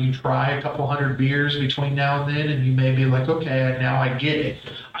 Right. You try a couple hundred beers between now and then, and you may be like, okay, now I get it.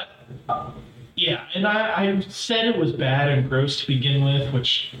 Yeah, and I said it was bad and gross to begin with,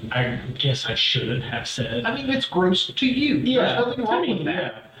 which I guess I shouldn't have said. I mean, it's gross to you. There's nothing wrong with that.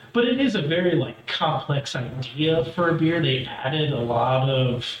 Yeah. But it is a very like complex idea for a beer. They added a lot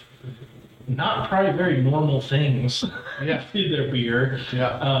of not probably very normal things Yeah. to their beer.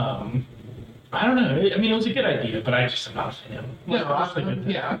 Yeah. I don't know. I mean, it was a good idea, but I just am not a fan. No,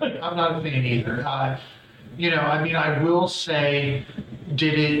 I'm not a fan either. I mean, I will say,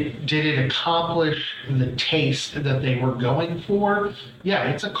 did it accomplish the taste that they were going for? Yeah,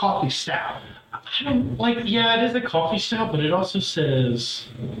 it's a coffee stout. I don't like. Yeah, it is a coffee stout, but it also says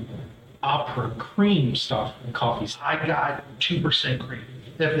opera cream stuff coffee stout. I got 2% cream,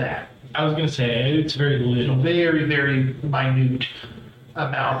 if that. I was gonna say it's very little. Very, very minute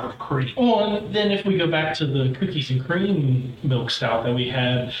amount of cream. Well, and then if we go back to the cookies and cream milk stout that we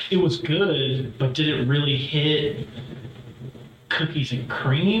had, it was good, but did it really hit cookies and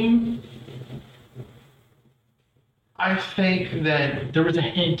cream? I think that There was a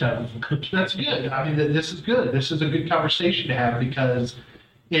hint of cookies. that's good. I mean, this is good. This is a good conversation to have because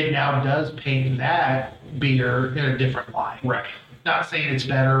it now does paint that beer in a different light. Right. Not saying it's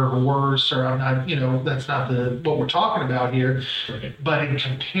better or worse, or I'm not, that's not what we're talking about here. Right. But in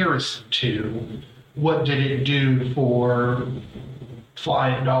comparison to what did it do for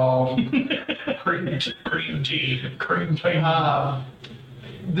Flying Dog, cream tea, Cream tea.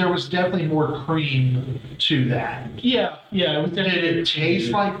 there was definitely more cream to that. Yeah, it was Did definitely. it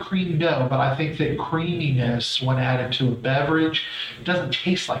taste like cream? No, but I think that creaminess, when added to a beverage, doesn't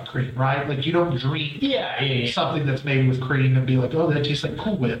taste like cream, right? Like you don't drink Yeah. something that's made with cream and be like, oh, that tastes like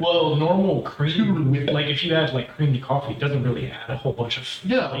Cool Whip. Well, normal Cool cream, Whip. like if you add like cream to coffee, it doesn't really add a whole bunch of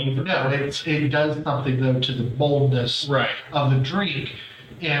No, flavor. it does something though to the boldness Right. of the drink.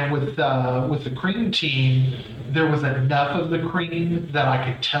 And with the cream team, there was enough of the cream that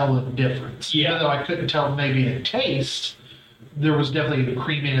I could tell the difference. Yeah. Even though I couldn't tell maybe a taste, there was definitely a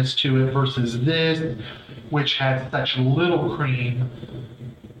creaminess to it versus this, which had such little cream.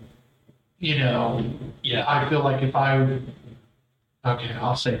 You know, Yeah. I feel like if I, okay,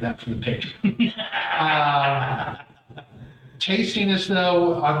 I'll save that for the picture. Tastiness,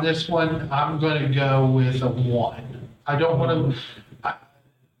 though, on this one, I'm going to go with a 1. I don't want to.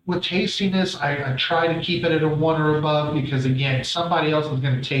 With tastiness, I try to keep it at a 1 or above because, again, somebody else is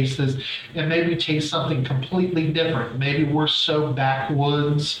going to taste this and maybe taste something completely different. Maybe we're so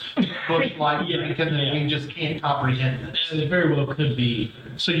backwoods, bush-like drinking that we just can't comprehend this. It very well could be.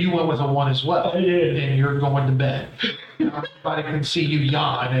 So you went with a 1 as well, and you're going to bed. Everybody can see you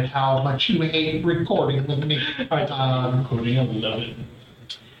yawn at how much you hate recording with me. Recording, I love it.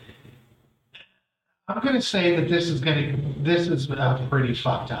 I'm going to say that this is pretty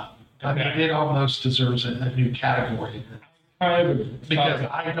fucked up. I mean, Okay. it almost deserves a new category. Because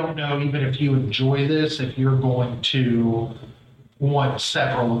I don't know, even if you enjoy this, if you're going to want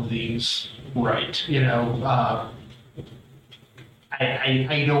several of these. Right. You know,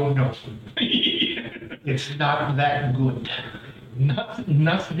 I don't know. It's not that good.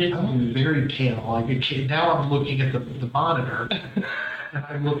 Nothing. I'm very pale. Like a kid. Now I'm looking at the monitor, and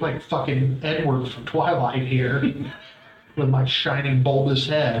I look like fucking Edward from Twilight here, with my shining bulbous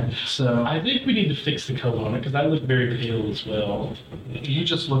head. So I think we need to fix the color on it because I look very pale as well. you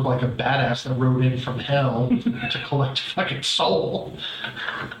just look like a badass that rode in from hell to collect a fucking soul.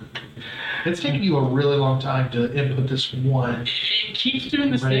 It's taken you a really long time to input this one. It keeps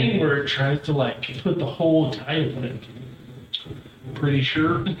doing this thing where it tries to like put the whole title in it. Pretty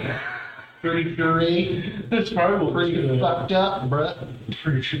sure. Pretty sure, eh? That's probably Pretty fucked up, bruh.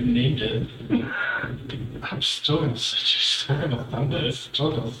 Pretty sure you named it. I'm still gonna Still gonna thumb it.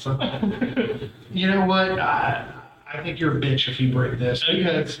 Still gonna say. You know what? I think you're a bitch if you bring this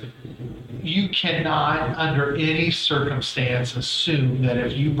because you cannot, under any circumstance, assume that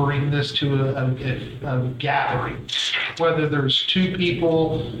if you bring this to a gathering, whether there's 2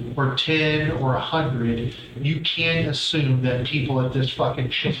 people or 10 or 100, you can't assume that people at this fucking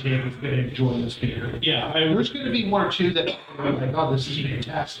shindig is going to enjoy this beer. Yeah, There's going to be 1 or 2 that are like, oh, this is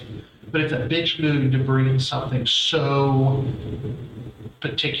fantastic. But it's a bitch move to bring something so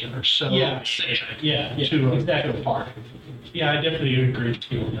particular, so centric yeah, to exactly. a party. Yeah, I definitely agree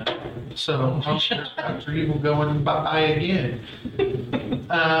with you on that. So after you will go and bye again.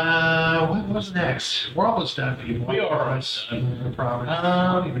 What was next? We're almost done, people. We are almost done. I promise.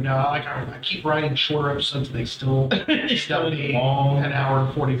 I don't even know. I keep writing short episodes. They still stuff me long. an hour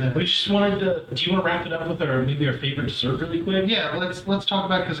and 40 minutes. We just wanted to. Do you want to wrap it up with our favorite dessert really quick? Yeah, let's talk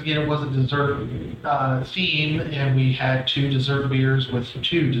about, because again, it was a dessert theme, and we had 2 dessert beers with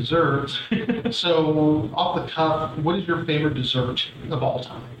 2 desserts. So off the cuff, what is your favorite dessert of all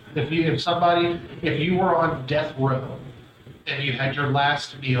time? If you were on death row and you had your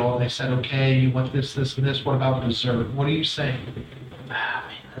last meal and they said, okay, you want this, this, and this, what about dessert? What are you saying? Ah,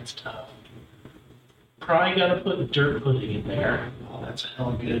 man, that's tough. Probably gotta put dirt pudding in there. Oh, that's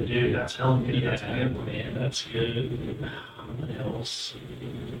hella good, dude. That's hella good. That's Yeah, good. man, that's good. What else?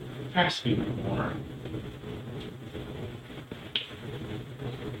 There has to be more.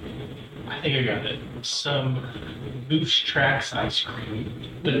 I think I got it. Some Moose Tracks ice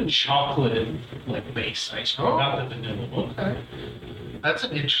cream, the chocolate like base ice cream, not the vanilla one. Okay. That's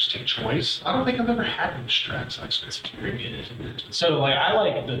an interesting choice. I don't think I've ever had Moose Tracks ice cream. It's very good. So like I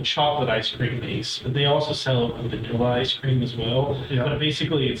like the chocolate ice cream base, but they also sell a vanilla ice cream as well. Yeah. But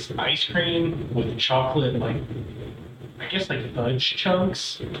basically it's ice cream with chocolate like I guess like fudge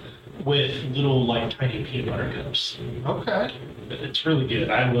chunks with little like tiny peanut butter cups. Okay. But it's really good.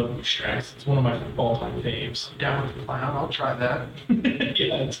 I love Moose Tracks. It's one of my all-time faves. Down with the clown. I'll try that.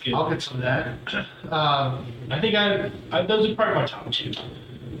 Yeah, it's good. I'll get some of that. I think those are probably my top 2.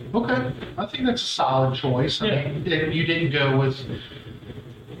 Okay. I think that's a solid choice. I mean, if you didn't go with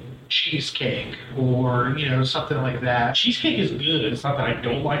cheesecake or, something like that. Cheesecake is good. It's not that I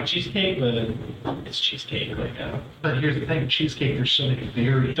don't like cheesecake, but it's cheesecake. Like, But here's the thing, cheesecake, there's so many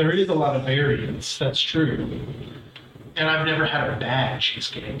variants. there is a lot of variants. That's true. And I've never had a bad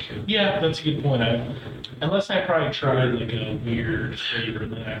cheesecake. Yeah, that's a good point. Unless I probably tried like a weird flavor,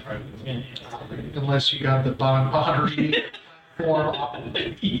 then I probably Unless you got the Bon Pottery form.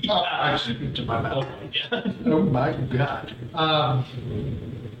 Yeah. I just moved to my mouth. Yeah. Oh my god.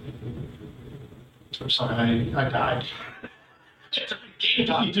 I'm sorry, I died. You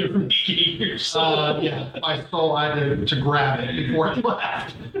need to regain your soul. Yeah, my soul, I had to grab it before it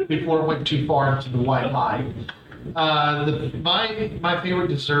left, before it went too far into the white light. My favorite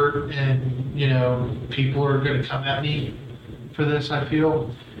dessert, and people are going to come at me for this. I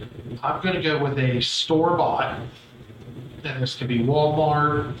feel I'm going to go with a store bought, and this could be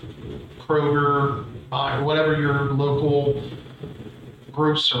Walmart, Kroger, whatever your local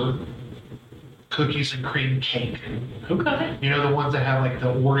grocer, cookies and cream cake. Okay. The ones that have like the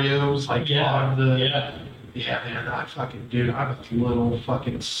Oreos, like Yeah. on the. Yeah. Yeah, man, I'm a little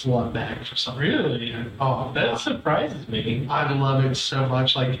fucking slut bag for some reason. Really? Oh, That surprises me. I love it so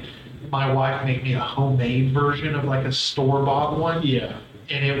much. Like, my wife made me a homemade version of like a store bought one, Yeah.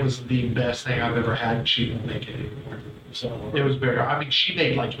 and it was the best thing I've ever had. And she won't make it anymore. So. It was very. I mean, she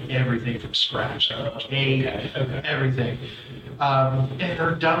made like everything from scratch, like cake, Okay. everything. And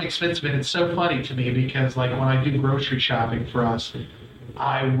they're dumb expensive, and it's so funny to me because like when I do grocery shopping for us,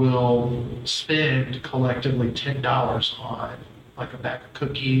 I will spend collectively $10 on like a bag of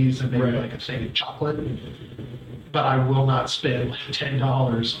cookies and maybe Right. like a thing of chocolate, but I will not spend like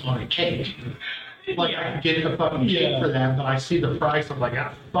 $10 on a cake. Like I can get a fucking cake Yeah. for that, but I see the price. I'm like,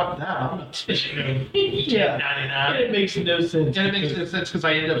 fuck that. I'm not spending Yeah. $10.99. It makes no sense. And it makes no sense because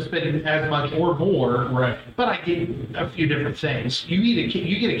I end up spending as much or more. Right. But I get a few different things. You get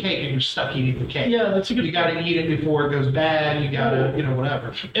a cake and you're stuck eating the cake. Yeah, that's a good. You got to eat it before it goes bad. You got to,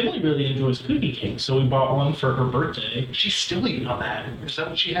 whatever. Emily really enjoys cookie cake, so we bought one for her birthday. She's still eating on that. Is that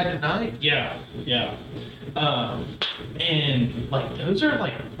what she had tonight? Yeah, yeah. And like those are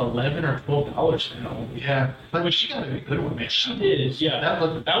like $11 or $12 now. Yeah. But she got a good one, man. She did, yeah.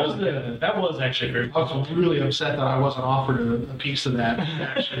 That was actually very. I was really upset that I wasn't offered a piece of that,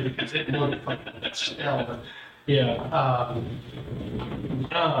 actually, because it looked like stellar. Yeah.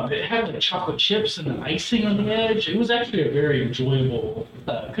 It had like chocolate chips and the icing on the edge. It was actually a very enjoyable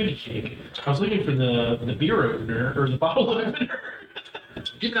cookie cake. I was looking for the beer opener or the bottle opener.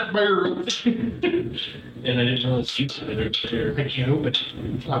 Get that bear. And I didn't realize you put it there. I can't open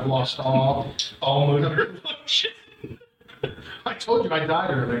it. I've lost all motor function. I told you I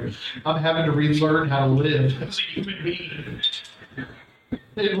died earlier. I'm having to relearn how to live as a human being.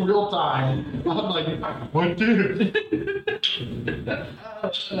 In real time. I'm like, what dude?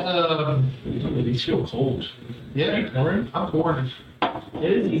 These feel cold. Yeah, Are you pouring? I'm pouring.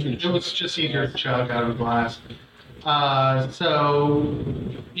 It is easy. It was just easier to chug out of a glass. So,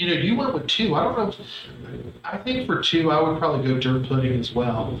 you went with two. I don't know. I think for two, I would probably go dirt pudding as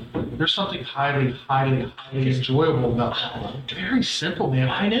well. There's something highly enjoyable about that. Very simple, man.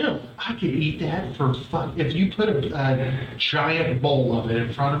 I know. I could eat that for fun. If you put a giant bowl of it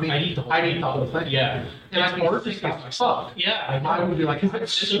in front of me, I'd eat the whole thing. Yeah. And It's I'd hard to think stop it's myself. fuck. Yeah, I would be like, Because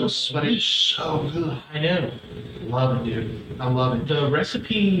it's it's so so, but it's so good. I know. Love it, dude. I love it. The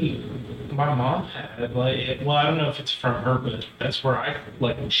recipe my mom had, I don't know if it's from her, but that's where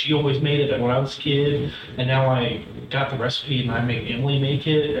she always made it when I was a kid, and now I got the recipe and I make Emily make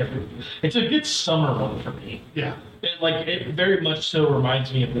it. It's a good summer one for me. Yeah. It very much so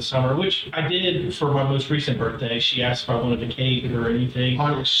reminds me of the summer, which I did for my most recent birthday. She asked if I wanted a cake or anything.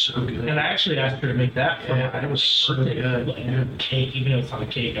 Oh, it was so good. And I actually asked her to make that for Yeah, my it was so birthday, good. Yeah. cake, even though it's not a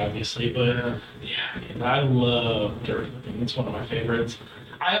cake, obviously. But man, I love dirt pudding. It's one of my favorites.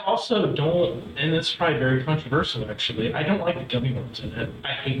 I also don't, and it's probably very controversial actually, I don't like the gummy worms in it.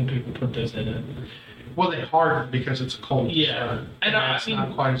 I hate when people put those in it. Well, they harden because it's a cold Yeah. dessert. And That's I mean-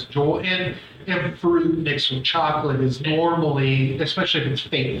 not quite as enjoyable. And fruit mixed with chocolate is normally, especially if it's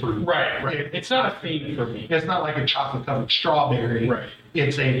fake fruit. Right. It's not a fave for me. It's not like a chocolate covered strawberry. Right.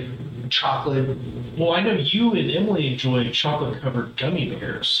 It's a chocolate. Well, I know you and Emily enjoy chocolate covered gummy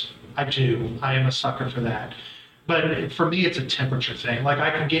bears. I do. I am a sucker for that. But for me, it's a temperature thing. Like, I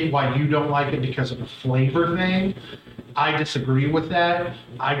can get why you don't like it because of the flavor thing. I disagree with that.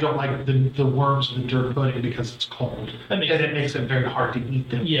 I don't like the worms in the dirt pudding because it's cold. That makes And it makes it very hard to eat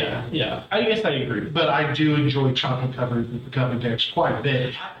them. Yeah. I guess I agree. But I do enjoy chocolate covered gummy bears quite a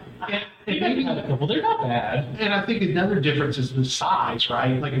bit. And Maybe had a couple. They're not bad. And I think another difference is the size,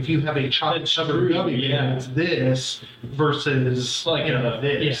 right? Like if you have a chocolate That's covered true, gummy bear, yeah. it's this versus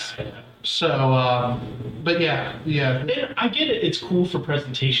this. Yeah. So, but yeah. And I get it. It's cool for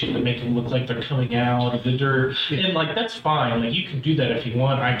presentation to make them look like they're coming out of the dirt, Yeah. and that's fine. You can do that if you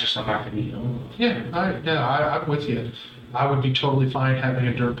want. I'm not gonna eat them. Yeah, I'm with you. I would be totally fine having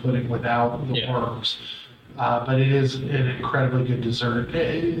a dirt pudding without the Yeah. worms. But it is an incredibly good dessert.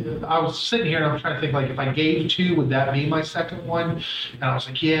 I was sitting here and I'm trying to think, like, if I gave two, would that be my second one? And I was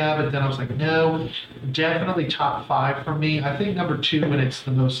like, yeah, but then I was like, no, definitely top 5 for me. I think number 2, when it's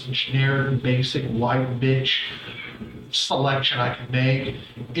the most generic, basic, white bitch selection I can make,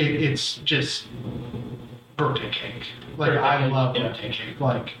 it's just birthday cake. Like, I love birthday cake.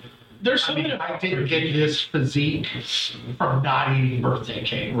 Like, There's I something mean, I about didn't get this physique from not eating birthday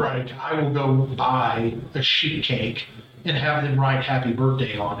cake. Right. Like, I will go buy a sheet cake and have them write happy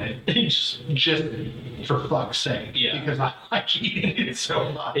birthday on it. Just for fuck's sake. Yeah. Because I like eating it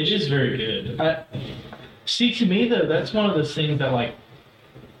so much. It is very good. See, to me though, that's one of those things that like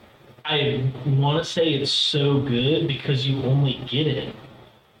I want to say it's so good because you only get it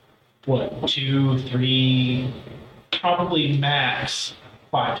what 2, 3, probably max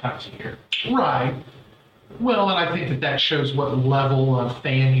 5 times a year. Right. Well, and I think that shows what level of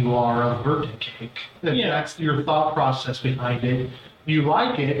fan you are of birthday cake. That Yeah. That's your thought process behind it. You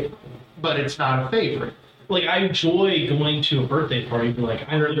like it, but it's not a favorite. Like I enjoy going to a birthday party, but like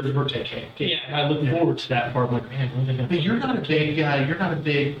I There's really, birthday cake. yeah, I look forward to that part. I'm like, man, when are they gonna? But you're not a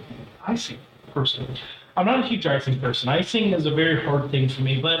big icing person. I'm not a huge icing person. Icing is a very hard thing for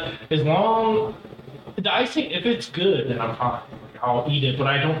me, but as long the icing, if it's good, then I'm fine. Like, I'll eat it, but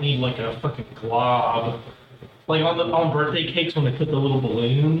I don't need like a fucking glob. Like on birthday cakes when they put the little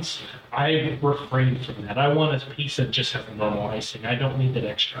balloons, I refrain from that. I want a piece that just has normal icing. I don't need that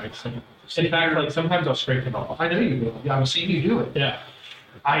extra icing. In fact, like sometimes I'll scrape it off. I know you will. I've seen you do it. Yeah.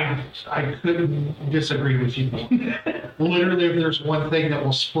 I couldn't disagree with you. Literally, if there's one thing that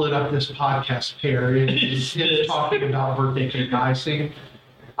will split up this podcast pair, it's Yes. talking about birthday cake icing.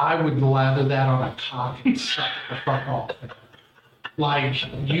 I would lather that on a cock and suck the fuck off. Like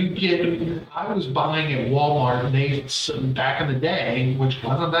I was buying at Walmart. Back in the day, which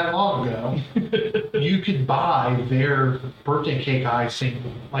wasn't that long ago, you could buy their birthday cake icing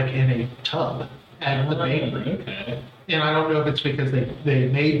like in a tub at the bakery. Okay. And I don't know if it's because they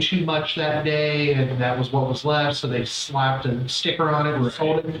made too much that day and that was what was left, so they slapped a sticker on it and Right.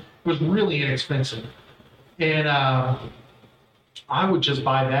 sold it. It was really inexpensive. And I would just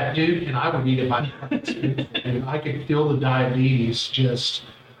buy that, dude, and I would eat it by the fucking spoonful, dude. I could feel the diabetes just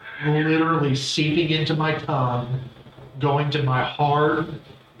literally seeping into my tongue, going to my heart,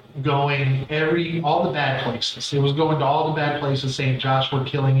 going all the bad places. It was going to all the bad places saying, Josh, we're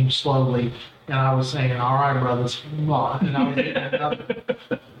killing you slowly. And I was saying, all right, brothers, come on. And I was eating another.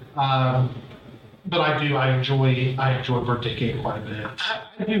 But I enjoy birthday cake quite a bit.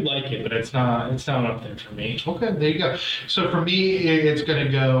 I do like it, but it's not up there for me. Okay, there you go. So for me, it's going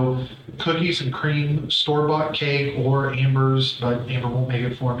to go cookies and cream store-bought cake or Amber's, but Amber won't make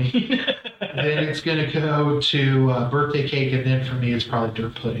it for me. Then it's going to go to birthday cake, and then for me, it's probably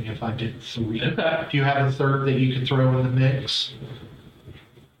dirt pudding if I did 3. Okay. Do you have a third that you could throw in the mix?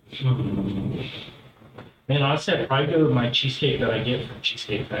 Man, honestly, I'd probably go with my cheesecake that I get from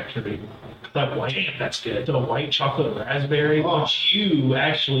Cheesecake Factory. That white, Damn, that's good. the white chocolate raspberry, Oh. which you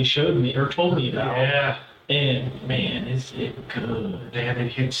actually showed me or told me about. Yeah. And man, is it good. Man,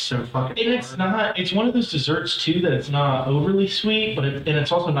 it hits so fucking And it's hard. not, it's one of those desserts too that it's not overly sweet, but and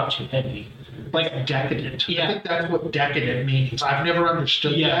it's also not too heavy. Like decadent. Yeah. I think that's what decadent means. I've never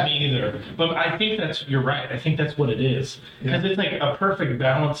understood Yeah, that. me either. But I think you're right. I think that's what it is. Because it's like a perfect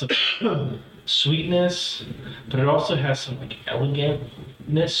balance of sweetness, but it also has some like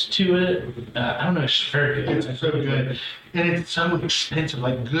elegantness to it. I don't know, it's very good. It's so good. And it's so expensive,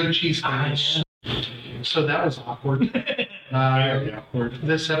 like good cheesecake. I is- So that was awkward. Very awkward.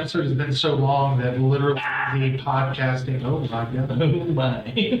 This episode has been so long that literally the podcasting, oh my god. Oh my.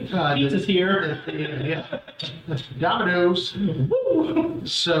 Pizza's here. Yeah. Dominoes. Woo.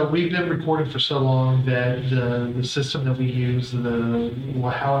 So we've been recording for so long that the system that we use,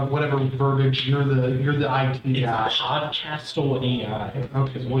 whatever verbiage, you're the IT It's guy. Podcastal AI.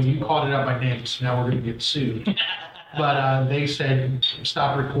 Okay, well you called it out by name, so now we're gonna get sued. But they said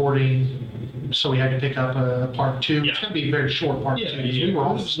stop recording, so we had to pick up a part 2. It's gonna be a very short part 2. We were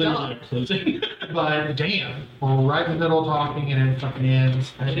almost done. Closing. But damn, we're right in the middle talking and it fucking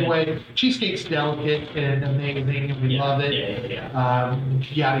ends. Anyway, cheesecake's delicate and amazing, and we love it. Yeah.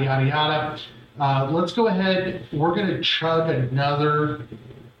 Yada yada yada. Let's go ahead. We're gonna chug another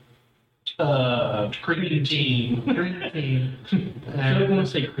Cream team. green tea. I feel like I'm gonna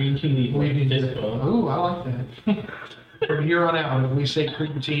say cream team. We need this to. one. Oh, I like that. From here on out, if we say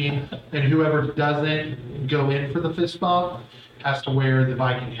cream team, and whoever doesn't go in for the fist bump has to wear the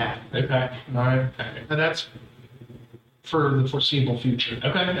Viking hat. Okay. All right, Okay. and that's for the foreseeable future.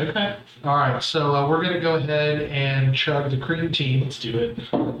 Okay. All right, so we're gonna go ahead and chug the cream tea. Let's do it.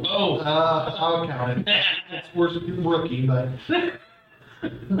 Oh. I'll count it. We're rookie, but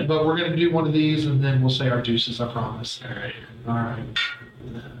we're gonna do one of these, and then we'll say our deuces. I promise. All right. All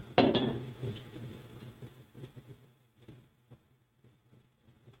right.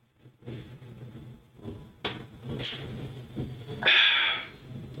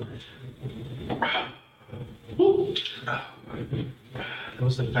 That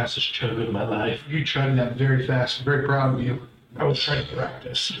was the fastest chug of my life. You chugged that very fast. Very proud of you. I was trying to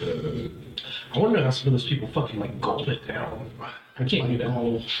practice. I wonder how some of those people fucking like gulp it down. I can't do that.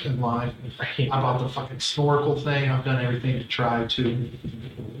 Goal in life. I can't. I bought the fucking snorkel thing. I've done everything to try to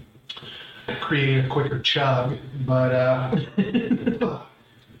create a quicker chug, but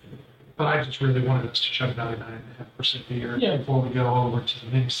but I just really wanted us to chug 99.5% beer before we go over to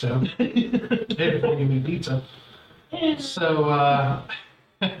the next step. And before we eat pizza. So,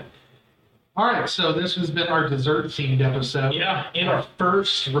 all right. So this has been our dessert themed episode. Yeah, in our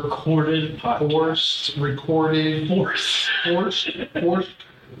first recorded podcast. Forced.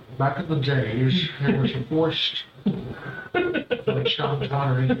 Back in the days, it was forced. Like Sean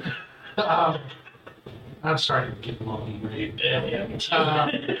Connery. I'm starting to get a little irate.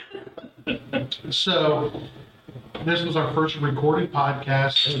 So, this was our first recorded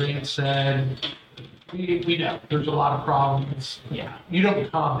podcast. As Rand said, we know there's a lot of problems. Yeah. You don't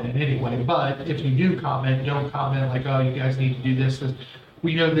comment anyway, but if you do comment, don't comment like, oh, you guys need to do this.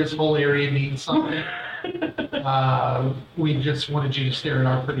 We know this whole area needs something. We just wanted you to stare at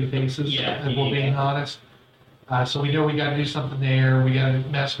our pretty faces, if we're being honest. So we know we got to do something there. We got to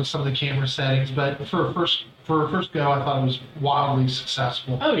mess with some of the camera settings, but for a first go, I thought it was wildly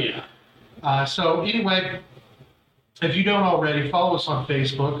successful. Oh yeah. So anyway, if you don't already, follow us on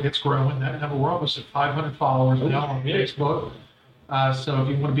Facebook. It's growing. That number, we're almost at 500 followers now on Facebook. So if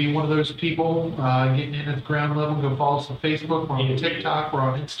you want to be one of those people getting in at the ground level, go follow us on Facebook. We're on TikTok. We're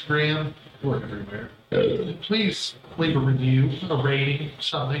on Instagram. We're everywhere. Please leave a review, a rating,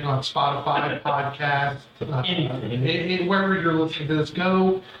 something on Spotify, podcast, Anything. wherever you're listening to this.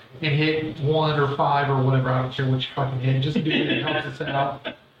 Go and hit 1 or 5 or whatever. I don't care what you fucking hit. Just do it. It helps us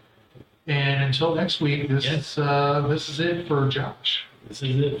out. And until next week, this is it for Josh. This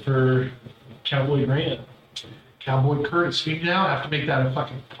is it for Cowboy Grant. Cowboy Curtis. You now have to make that a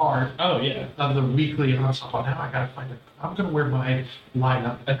fucking part Oh yeah. of the weekly ensemble. Now I gotta find it. I'm gonna wear my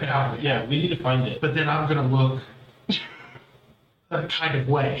lineup. Cowboy. Yeah, we need to find it. But then I'm gonna look a kind of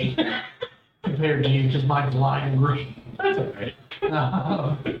way compared to you because mine's lime green. That's alright.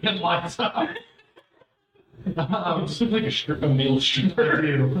 And lights up. It's like a male stripper. I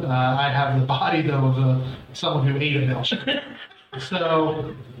do. I have the body though of someone who ate a milk.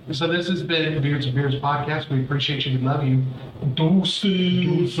 So this has been Beards and Beers podcast. We appreciate you. We love you.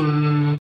 Deuces.